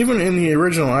 Well, even in the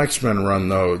original X-Men run,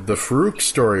 though, the Farouk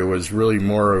story was really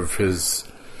more of his...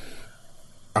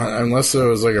 Unless it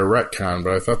was like a retcon,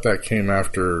 but I thought that came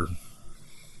after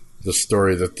the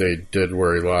story that they did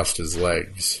where he lost his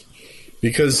legs.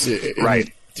 Because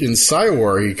in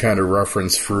Psywar, he kind of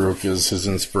referenced Farouk as his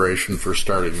inspiration for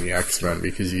starting the X-Men,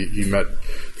 because he met...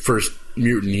 The first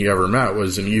mutant he ever met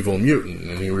was an evil mutant,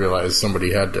 and he realized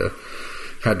somebody had to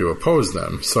oppose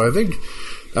them. So I think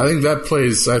that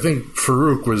plays... I think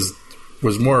Farouk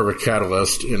was more of a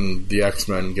catalyst in the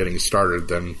X-Men getting started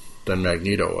than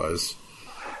Magneto was.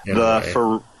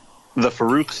 The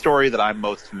Farouk story that I'm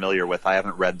most familiar with, I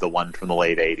haven't read the one from the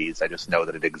late 80s, I just know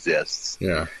that it exists.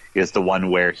 Yeah. Is the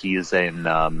one where he's in,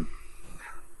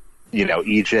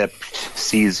 Egypt,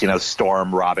 sees,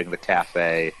 Storm robbing the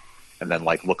cafe, and then,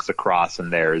 looks across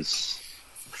and there's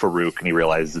Farouk, and he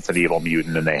realizes it's an evil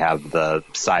mutant, and they have the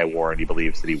Psywar, and he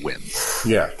believes that he wins.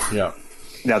 Yeah, yeah.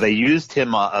 Now, they used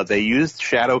him, they used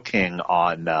Shadow King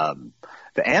on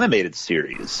the animated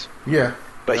series. Yeah.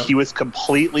 But he was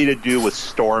completely to do with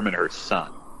Storm and her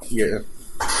son. Yeah.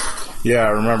 Yeah, I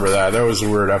remember that. That was a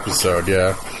weird episode,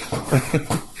 yeah.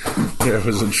 Yeah, I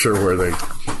wasn't sure where they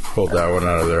pulled that one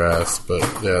out of their ass, but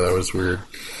yeah, that was weird.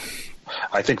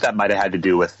 I think that might have had to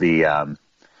do with the,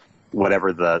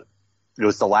 it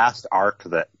was the last arc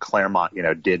that Claremont,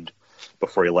 did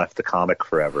before he left the comic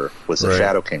forever, was the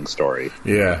Shadow King story.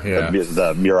 Yeah, yeah.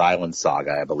 The Muir Island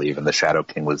saga, I believe, and the Shadow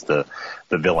King was the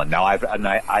villain. Now, I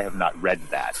have not read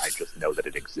that. I just know that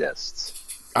it exists.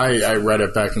 I read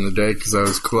it back in the day because I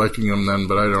was collecting them then,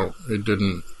 but it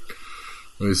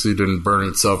didn't burn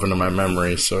itself into my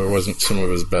memory, so it wasn't some of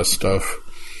his best stuff.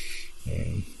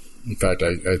 In fact,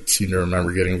 I seem to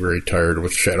remember getting very tired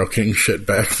with Shadow King shit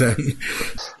back then.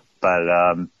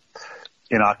 But,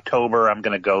 in October, I'm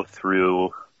going to go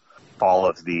through all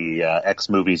of the X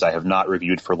movies I have not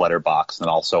reviewed for Letterboxd, and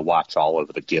also watch all of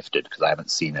The Gifted, because I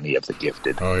haven't seen any of The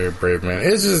Gifted. Oh, you're brave, man.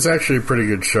 It's actually a pretty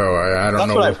good show. I don't know.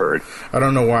 That's what I've heard. I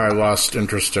don't know why I lost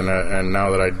interest in it, and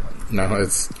now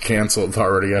it's canceled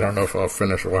already, I don't know if I'll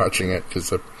finish watching it,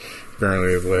 because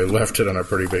apparently they left it on a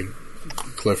pretty big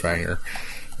cliffhanger.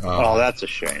 Oh, that's a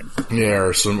shame. Yeah,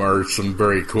 or some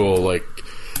very cool,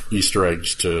 Easter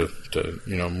eggs to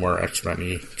more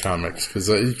X-Men-y comics,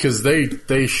 because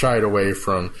they shied away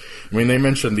from. I mean, they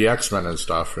mentioned the X-Men and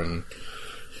stuff, and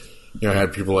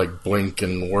had people like Blink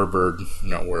and Thunderbird.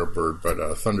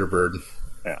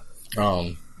 Yeah.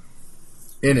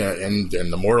 in it, and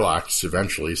the Morlocks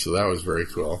eventually, so that was very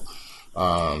cool.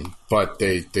 But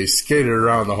they skated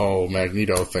around the whole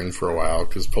Magneto thing for a while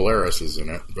because Polaris is in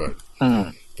it, but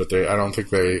I don't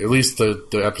think at least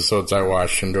the episodes I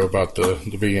watched into about the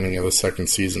beginning of the second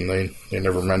season, they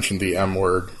never mentioned the M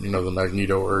word, the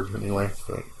Magneto word anyway.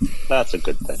 But that's a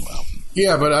good thing, though.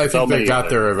 Yeah, but I think they got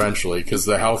there eventually because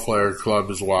the Hellfire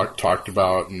Club is talked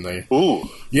about, and they. Ooh.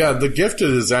 Yeah, The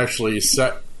Gifted is actually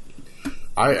set.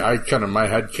 I kind of my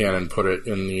headcanon put it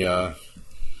in the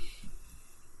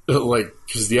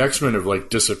because the X-Men have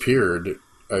disappeared.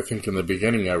 I think in the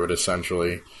beginning of it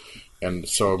essentially, and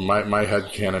so my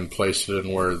headcanon placed it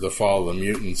in where the Fall of the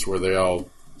Mutants, where they all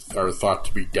are thought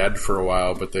to be dead for a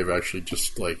while, but they've actually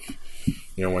just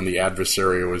when the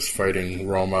adversary was fighting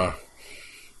Roma.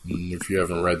 If you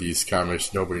haven't read these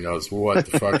comics, nobody knows what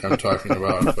the fuck I'm talking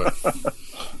about, but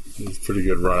it was a pretty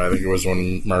good run. I think it was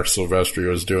when Mark Silvestri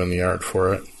was doing the art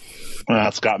for it. Well,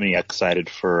 that's got me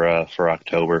excited for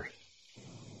October.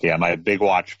 Yeah, my big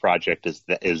watch project is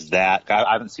that.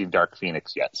 I haven't seen Dark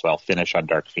Phoenix yet, so I'll finish on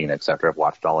Dark Phoenix after I've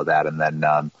watched all of that, and then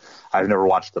I've never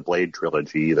watched the Blade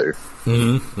trilogy either.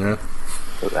 Mm-hmm. Yeah,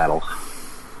 so that'll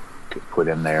get put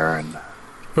in there. And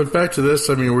but back to this,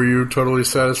 were you totally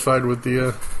satisfied with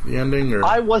the ending? Or?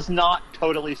 I was not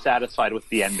totally satisfied with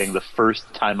the ending the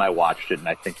first time I watched it, and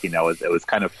I think it was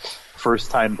kind of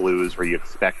first-time blues where you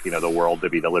expect the world to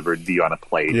be delivered to you on a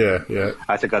plate. Yeah, yeah.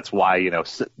 I think that's why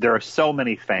there are so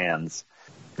many fans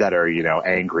that are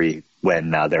angry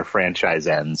when their franchise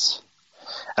ends.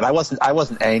 And I wasn't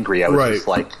angry. I was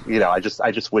just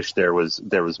I just wish there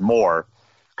was more.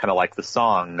 Kind of like the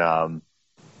song.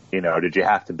 Did you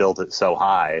have to build it so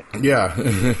high? Yeah.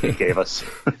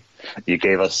 you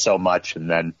gave us so much,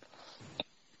 and then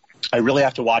I really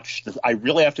have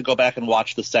to go back and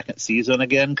watch the second season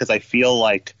again because I feel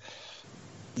like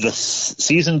the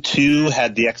season 2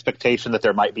 had the expectation that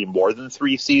there might be more than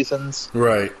 3 seasons,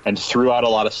 right? And threw out a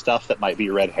lot of stuff that might be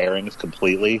red herrings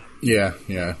completely. Yeah,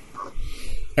 yeah.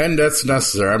 And that's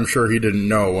necessary. I'm sure he didn't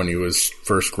know when he was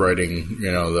first writing,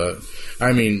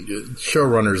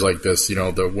 showrunners like this,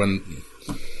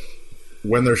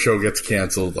 when their show gets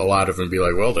canceled, a lot of them be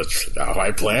like, well, that's how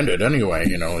I planned it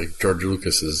anyway. Like George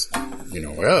Lucas is,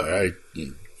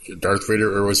 Darth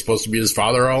Vader was supposed to be his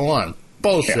father all along.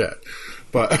 Bullshit. Yeah.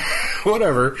 But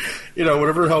whatever,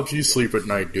 whatever helps you sleep at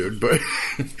night, dude. But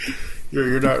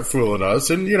you're not fooling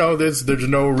us. And, there's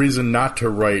no reason not to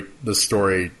write the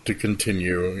story to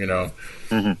continue,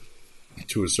 mm-hmm.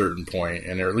 to a certain point,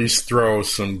 and at least throw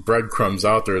some breadcrumbs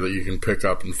out there that you can pick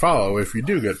up and follow if you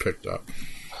do get picked up.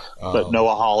 But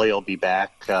Noah Hawley will be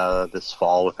back this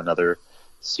fall with another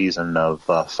season of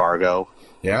Fargo.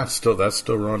 Yeah, that's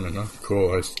still running. Huh?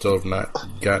 Cool. I still have not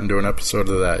gotten to an episode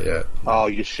of that yet. Oh,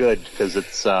 you should, because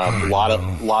it's a lot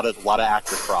of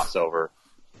actor crossover.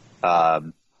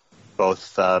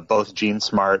 Both Gene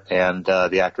Smart and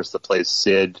the actress that plays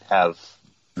Sid have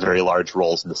very large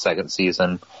roles in the second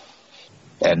season,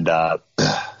 and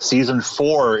season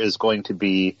 4 is going to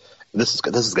be. This is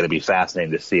going to be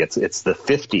fascinating to see. It's the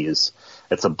 50s.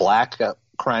 It's a black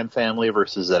crime family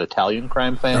versus an Italian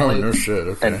crime family. Oh, no shit.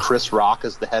 Okay. And Chris Rock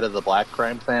is the head of the black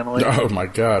crime family. Oh, my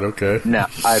God. Okay. Now,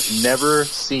 I've never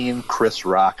seen Chris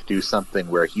Rock do something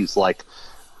where he's,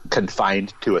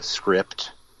 confined to a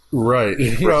script. Right.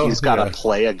 Where he's got to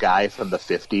play a guy from the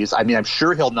 50s. I'm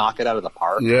sure he'll knock it out of the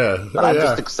park. Yeah. But I'm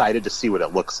just excited to see what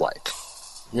it looks like.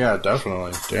 Yeah,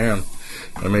 definitely. Damn.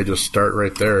 I may just start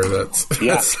right there.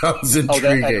 That sounds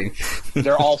intriguing.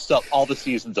 They're all the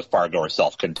seasons of Fargo are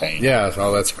self-contained. Yeah,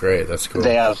 that's great. That's cool.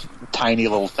 They have tiny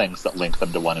little things that link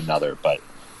them to one another, but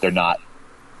they're not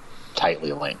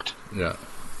tightly linked. Yeah.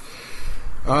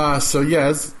 I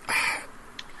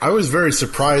was very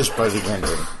surprised by the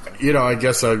ending. I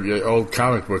guess I'm an old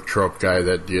comic book trope guy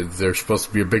that there's supposed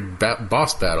to be a big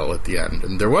boss battle at the end,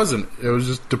 and there wasn't. It was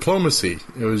just diplomacy.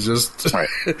 It was just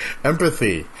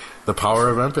empathy. The power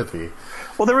of empathy.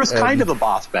 Well, there was kind of a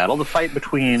boss battle, the fight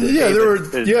between. Yeah,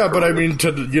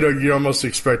 you almost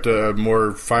expect a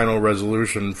more final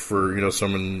resolution for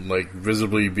someone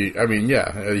visibly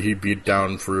he beat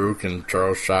down Farouk and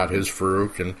Charles shot his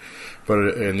Farouk, but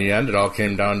in the end it all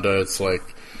came down to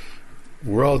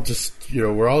we're all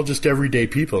just everyday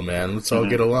people, man. Let's all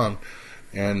get along,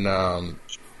 and I'm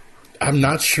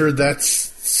not sure that's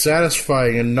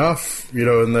satisfying enough,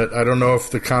 in that I don't know if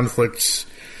the conflicts.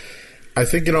 I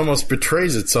think it almost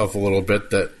betrays itself a little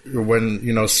bit that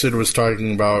when, Sid was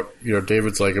talking about,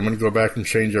 David's like, I'm going to go back and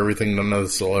change everything. None of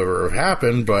this will ever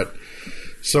happen. But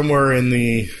somewhere in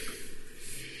the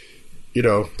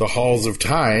the halls of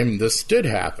time, this did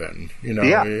happen, in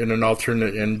an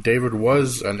alternate, and David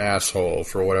was an asshole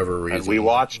for whatever reason. And we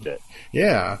watched it.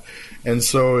 Yeah. And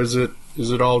so is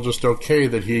it all just okay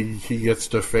that he gets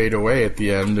to fade away at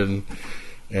the end,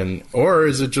 and or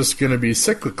is it just going to be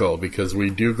cyclical because we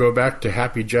do go back to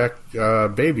Happy Jack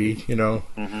Baby,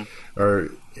 or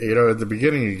at the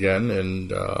beginning again,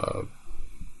 and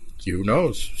who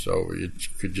knows? So it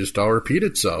could just all repeat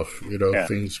itself.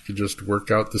 Things could just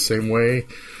work out the same way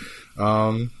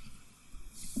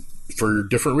for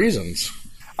different reasons.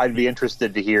 I'd be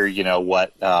interested to hear,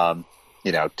 what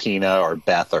Tina or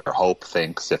Beth or Hope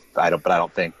thinks. But I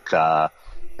don't think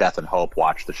Beth and Hope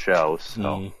watch the show.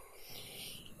 So,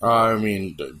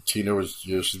 Tina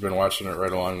she's been watching it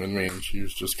right along with me, and she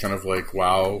was just kind of like,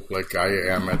 "Wow," like I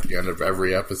am at the end of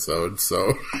every episode.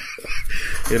 So,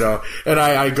 and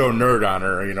I go nerd on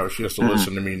her. She has to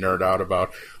listen to me nerd out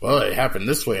about, well, it happened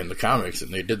this way in the comics,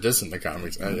 and they did this in the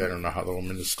comics. I don't know how the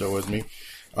woman is still with me,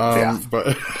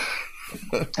 but.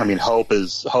 Hope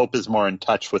is more in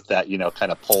touch with that,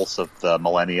 kind of pulse of the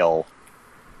millennial,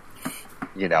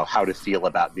 how to feel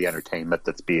about the entertainment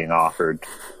that's being offered.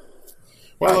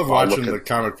 Well, I love watching the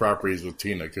comic properties with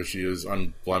Tina because she is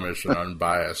unblemished and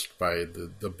unbiased by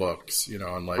the books,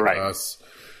 unlike us.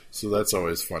 So that's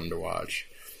always fun to watch.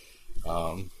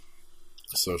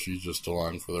 So she's just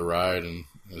along for the ride, and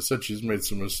as I said, she's made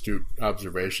some astute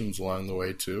observations along the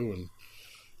way too,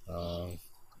 and.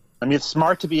 It's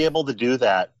smart to be able to do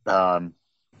that.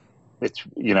 It's,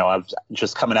 I'm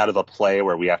just coming out of a play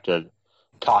where we have to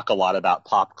talk a lot about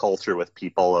pop culture with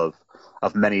people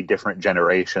of many different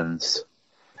generations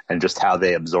and just how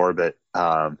they absorb it.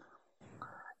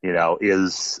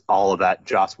 Is all of that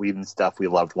Joss Whedon stuff we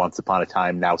loved once upon a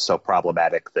time now so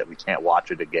problematic that we can't watch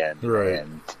it again? Right.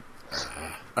 And,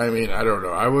 I don't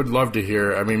know. I would love to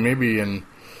hear, maybe in...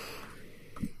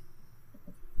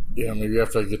 Yeah, maybe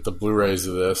after I get the Blu-rays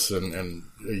of this, and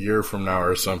a year from now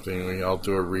or something, I'll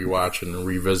do a rewatch and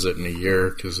revisit in a year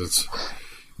because it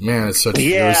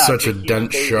was such a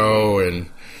dense show, and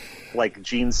like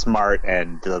Jean Smart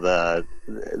and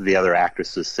the other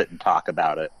actresses sit and talk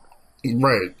about it,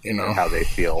 right? How they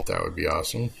feel. That would be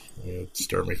awesome.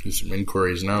 Start making some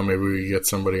inquiries now. Maybe we get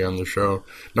somebody on the show.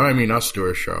 No, I mean us do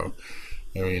a show.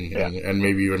 And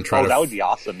maybe even try. That would be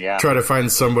awesome. Yeah, try to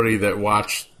find somebody that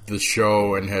watched the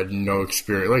show and had no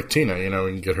experience, like Tina,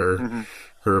 and get her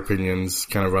her opinions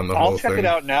kind of on the whole thing. I'll check it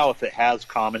out now if it has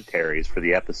commentaries for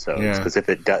the episodes, because if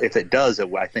it does,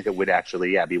 I think it would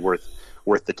actually be worth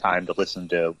the time to listen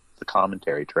to the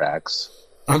commentary tracks.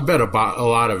 I bet a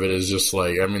lot of it is just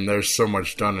like, there's so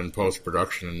much done in post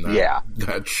production in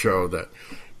that show that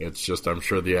it's just, I'm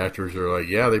sure the actors are like,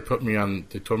 they told me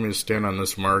to stand on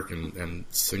this mark and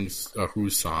sing a Who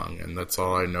song, and that's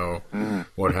all I know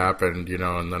what happened,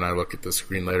 and then I look at the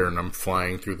screen later and I'm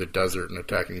flying through the desert and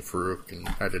attacking Farouk, and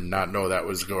I did not know that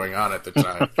was going on at the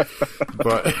time.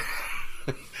 But,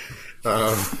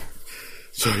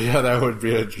 so that would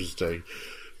be interesting.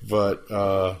 But,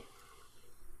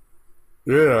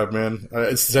 man,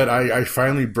 I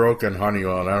finally broke on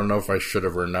Honeywell, and I don't know if I should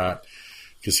have or not.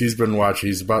 Because he's been watching,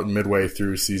 he's about midway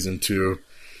through season 2,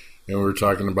 and we were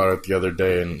talking about it the other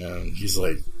day, and he's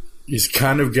like, he's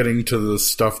kind of getting to the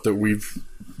stuff that we've,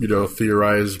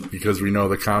 theorized because we know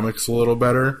the comics a little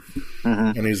better,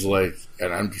 and he's like,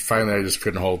 and I just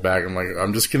couldn't hold back. I'm like,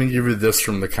 I'm just going to give you this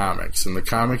from the comics. In the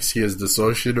comics, he has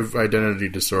dissociative identity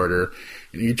disorder,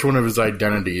 and each one of his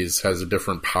identities has a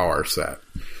different power set,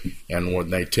 and when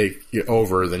they take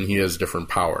over, then he has different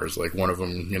powers. Like one of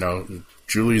them,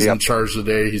 Julie's in charge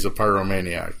today. He's a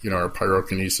pyromaniac, or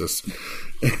pyrokinesis.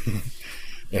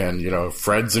 And,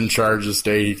 Fred's in charge this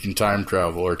day. He can time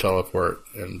travel or teleport.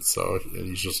 And so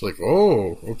he's just like,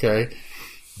 oh, okay.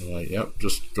 I'm like, yep,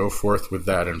 just go forth with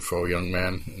that info, young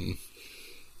man.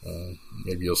 And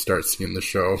maybe you'll start seeing the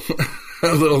show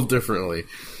a little differently.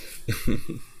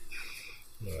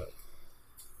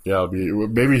 Maybe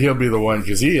he'll be the one,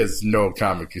 because he has no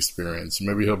comic experience.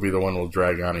 Maybe he'll be the one we'll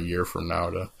drag on a year from now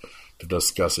to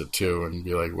discuss it too, and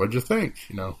be like, what'd you think?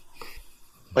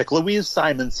 Like Louise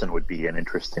Simonson would be an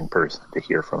interesting person to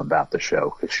hear from about the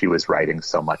show, because she was writing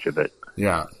so much of it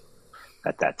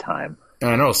at that time. And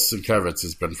I know Sienkiewicz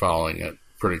has been following it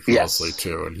pretty closely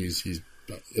too, and he's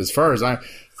as far as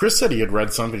Chris said he had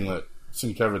read something that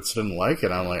Sienkiewicz didn't like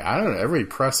it. I'm like, I don't know, every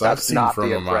press I've seen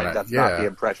from him on it. That's not the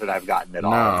impression I've gotten at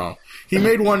all. No. He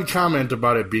made one comment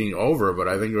about it being over, but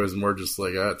I think it was more just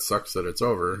like, it sucks that it's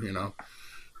over,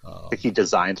 I think he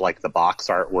designed like the box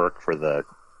artwork for the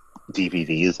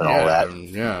DVDs and all that.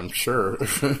 Yeah, I'm sure.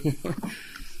 I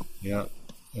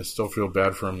still feel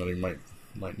bad for him that he might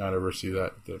not ever see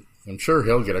that I'm sure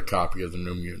he'll get a copy of the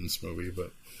New Mutants movie,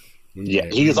 but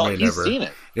he's seen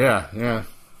it. Yeah.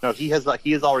 No, he has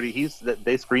already.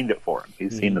 They screened it for him.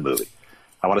 He's seen the movie.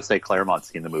 I want to say Claremont's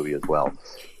seen the movie as well.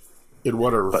 In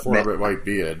whatever form it might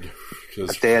be in.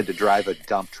 But they had to drive a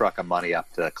dump truck of money up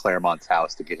to Claremont's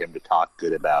house to get him to talk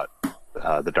good about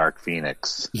the Dark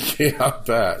Phoenix. Yeah, I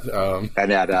bet.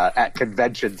 And at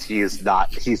conventions, he's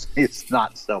not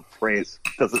so praised.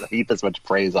 Doesn't heap as much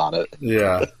praise on it.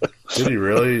 Yeah, did he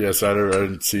really? Yes, I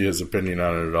didn't see his opinion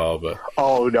on it at all. But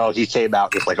oh no, he came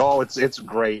out just like, oh, it's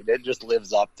great. It just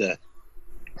lives up to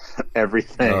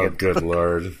everything. Oh, good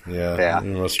Lord. Yeah. He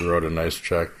must have wrote a nice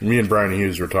check. Me and Brian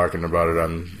Hughes were talking about it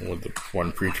with the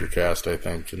one Preacher cast, I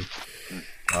think.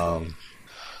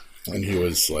 And he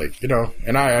was like,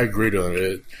 and I agreed with him.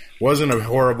 It wasn't a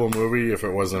horrible movie if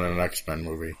it wasn't an X-Men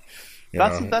movie.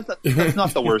 That's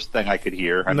not the worst thing I could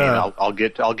hear. I mean, I'll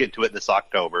get to it this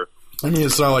October. I mean,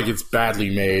 it's not like it's badly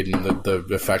made and the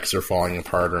effects are falling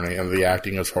apart or anything. And the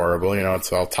acting is horrible.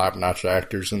 It's all top-notch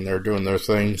actors and they're doing their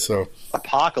thing. So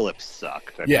Apocalypse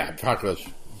sucked.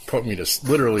 Apocalypse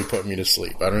literally put me to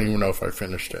sleep. I don't even know if I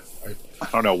finished it. I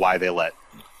don't know why they let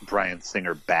Bryan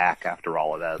Singer back after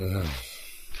all of that.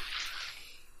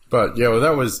 But yeah,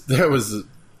 that was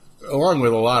along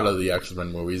with a lot of the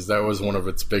X-Men movies. That was one of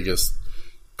its biggest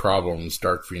problems.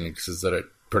 Dark Phoenix is that it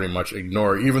pretty much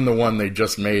ignored even the one they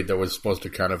just made that was supposed to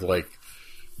kind of like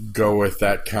go with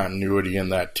that continuity in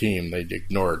that team. They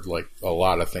ignored like a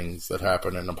lot of things that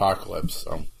happened in Apocalypse.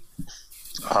 So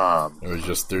it was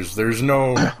just there's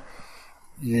no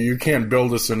you can't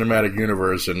build a cinematic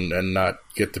universe and not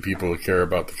get the people to care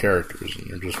about the characters, and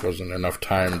there just wasn't enough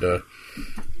time to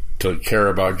care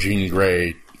about Jean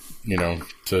Grey,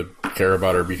 to care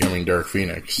about her becoming Dark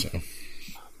Phoenix. So.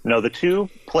 The two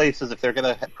places, if they're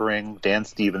going to bring Dan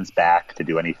Stevens back to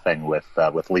do anything with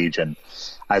Legion,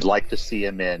 I'd like to see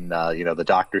him in, the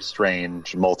Doctor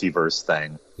Strange multiverse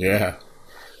thing. Yeah.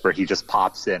 Where he just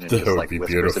pops in and that just like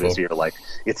whispers in his ear, like,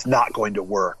 it's not going to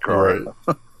work. Right.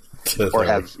 Or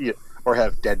have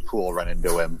Deadpool run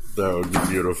into him. That would be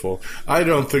beautiful. I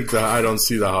don't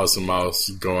see the House of Mouse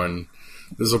going.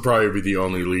 This will probably be the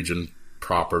only Legion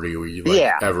property we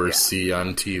ever see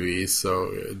on TV, so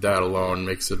that alone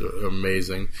makes it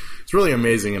amazing. It's really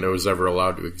amazing that it was ever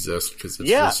allowed to exist, because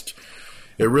it's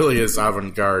it really is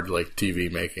avant-garde like TV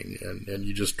making, and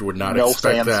you just would not expect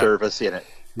that. No fan service in it.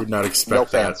 Would not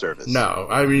expect fan service. No,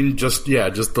 I mean just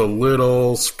the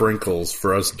little sprinkles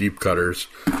for us deep cutters,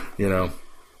 just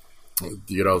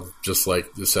like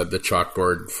you said, the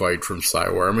chalkboard fight from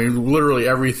Cywar. I mean, literally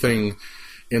everything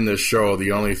in this show,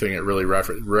 the only thing it really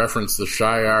referenced the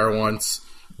Shi'ar once,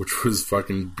 which was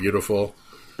fucking beautiful,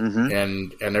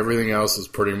 and everything else is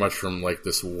pretty much from like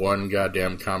this one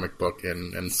goddamn comic book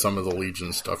and some of the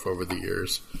Legion stuff over the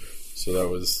years. So that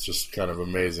was just kind of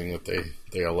amazing that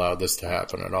they allowed this to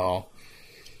happen at all.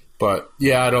 But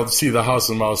yeah, I don't see the House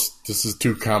of Mouse. This is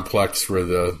too complex for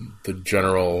the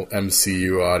general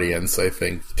MCU audience, I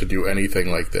think, to do anything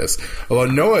like this.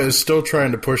 Although Noah is still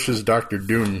trying to push his Doctor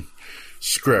Doom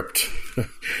script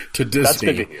to Disney. That's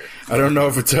good to hear. I don't know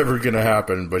if it's ever going to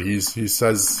happen, but he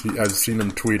says I've seen him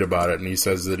tweet about it, and he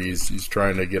says that he's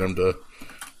trying to get him to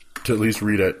at least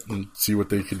read it and see what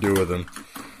they could do with him.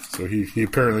 So he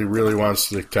apparently really wants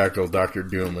to tackle Doctor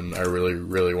Doom, and I really,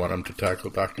 really want him to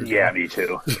tackle Doctor Doom. Yeah, me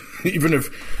too. Even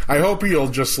I hope he'll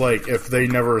just if they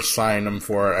never sign him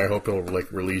for it, I hope he'll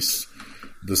release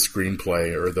the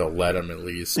screenplay, or they'll let him at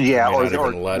least. Yeah, or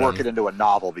work it into a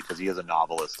novel, because he is a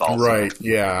novelist also. Right,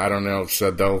 yeah, I don't know.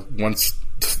 So once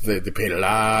they paid a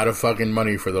lot of fucking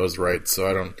money for those rights, so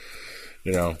I don't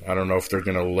know if they're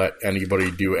going to let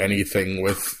anybody do anything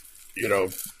with,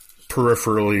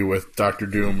 peripherally with Doctor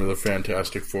Doom or the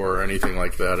Fantastic Four or anything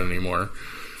like that anymore.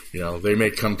 They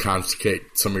may come confiscate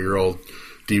some of your old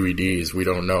DVDs. We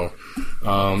don't know.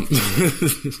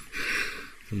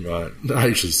 But I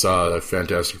actually saw the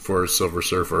Fantastic Four Silver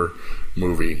Surfer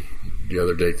movie the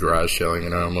other day, garage selling,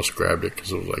 and I almost grabbed it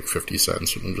because it was like 50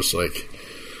 cents. And I'm just like,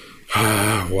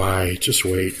 why? Just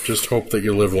wait. Just hope that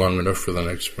you live long enough for the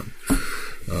next one.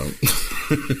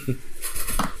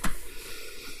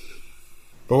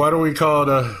 But why don't we call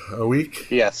it a week?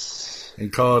 Yes.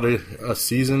 And call it a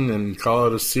season, and call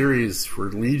it a series for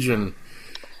Legion.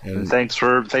 And thanks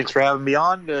for having me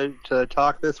on to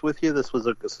talk this with you. This was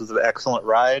an excellent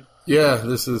ride. Yeah,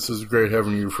 this is great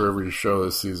having you for every show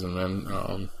this season,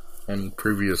 man, and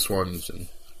previous ones. And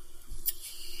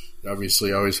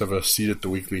obviously, I always have a seat at the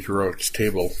Weekly Heroics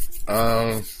table.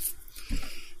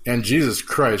 And Jesus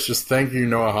Christ, just thank you,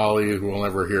 Noah Hawley, who will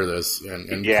never hear this,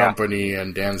 and company,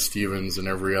 and Dan Stevens, and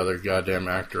every other goddamn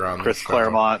actor on Chris the show.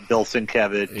 Claremont, Bill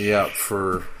Sienkiewicz. Yeah,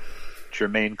 for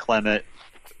Jermaine Clement,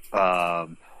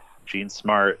 Gene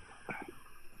Smart.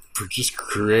 For just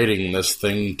creating this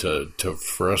thing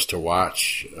for us to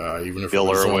watch, even if Bill it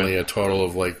was Irwin. only a total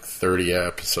of like 30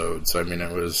 episodes. I mean,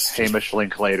 it was Hamish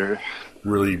Linklater.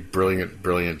 really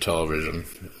brilliant television.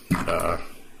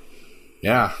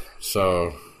 Yeah,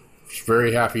 so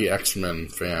very happy X-Men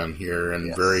fan here, and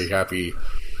Yes. very happy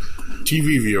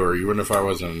TV viewer. Even if I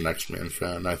wasn't an X-Men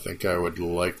fan, I think I would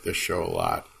like this show a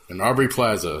lot. And Aubrey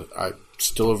Plaza, I'm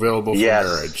still available for Yes.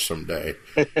 marriage someday.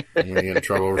 I'm going to get in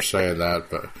trouble for saying that,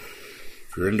 but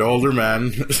if you're into older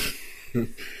men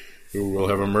who will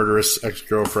have a murderous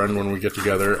ex-girlfriend when we get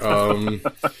together,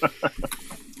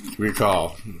 give me a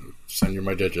call. Send you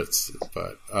my digits.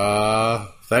 But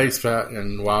thanks, Pat,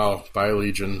 and wow, bye,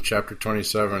 Legion. Chapter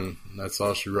 27. That's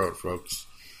all she wrote, folks.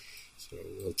 So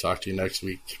we'll talk to you next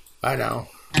week. Bye now.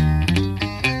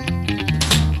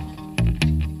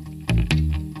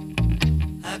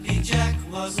 Happy Jack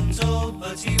wasn't old,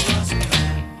 but he was a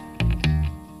man.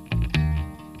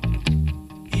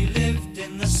 He lived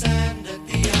in the sand at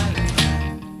the island.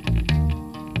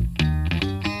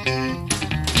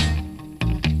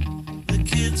 The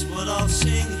kids would all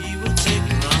sing, he would take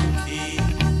the wrong key.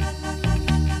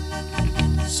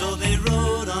 So they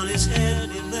rode on his head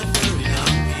in the furry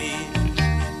donkey.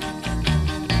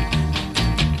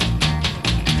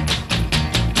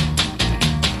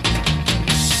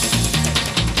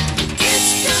 Kids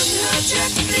come to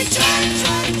Jack, they try.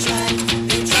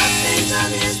 They drop things on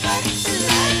his back.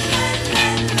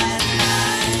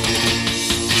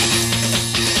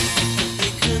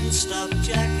 They couldn't stop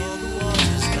Jack, all the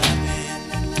waters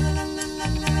lapping.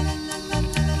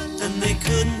 And they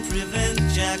couldn't prevent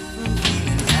Jack from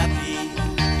feeling happy.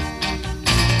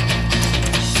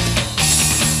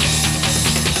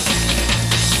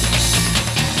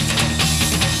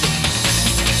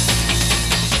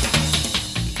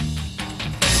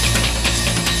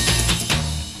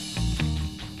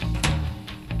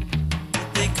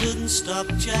 They couldn't stop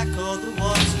Jack, all the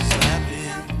waters lapping.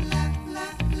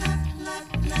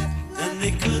 And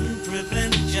they couldn't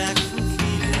prevent Jack from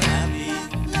feeling happy.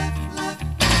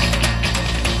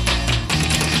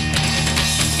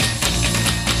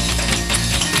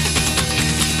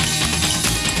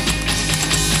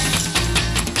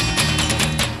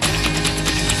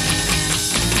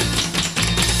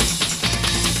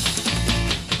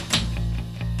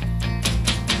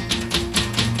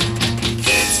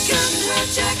 Kids come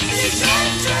to Jack, they try.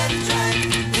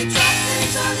 They drop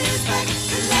things on his back.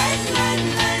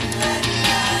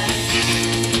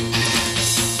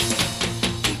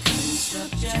 They couldn't stop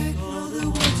Jack, all the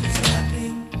waters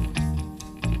lapping.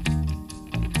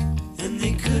 And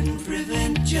they couldn't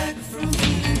prevent Jack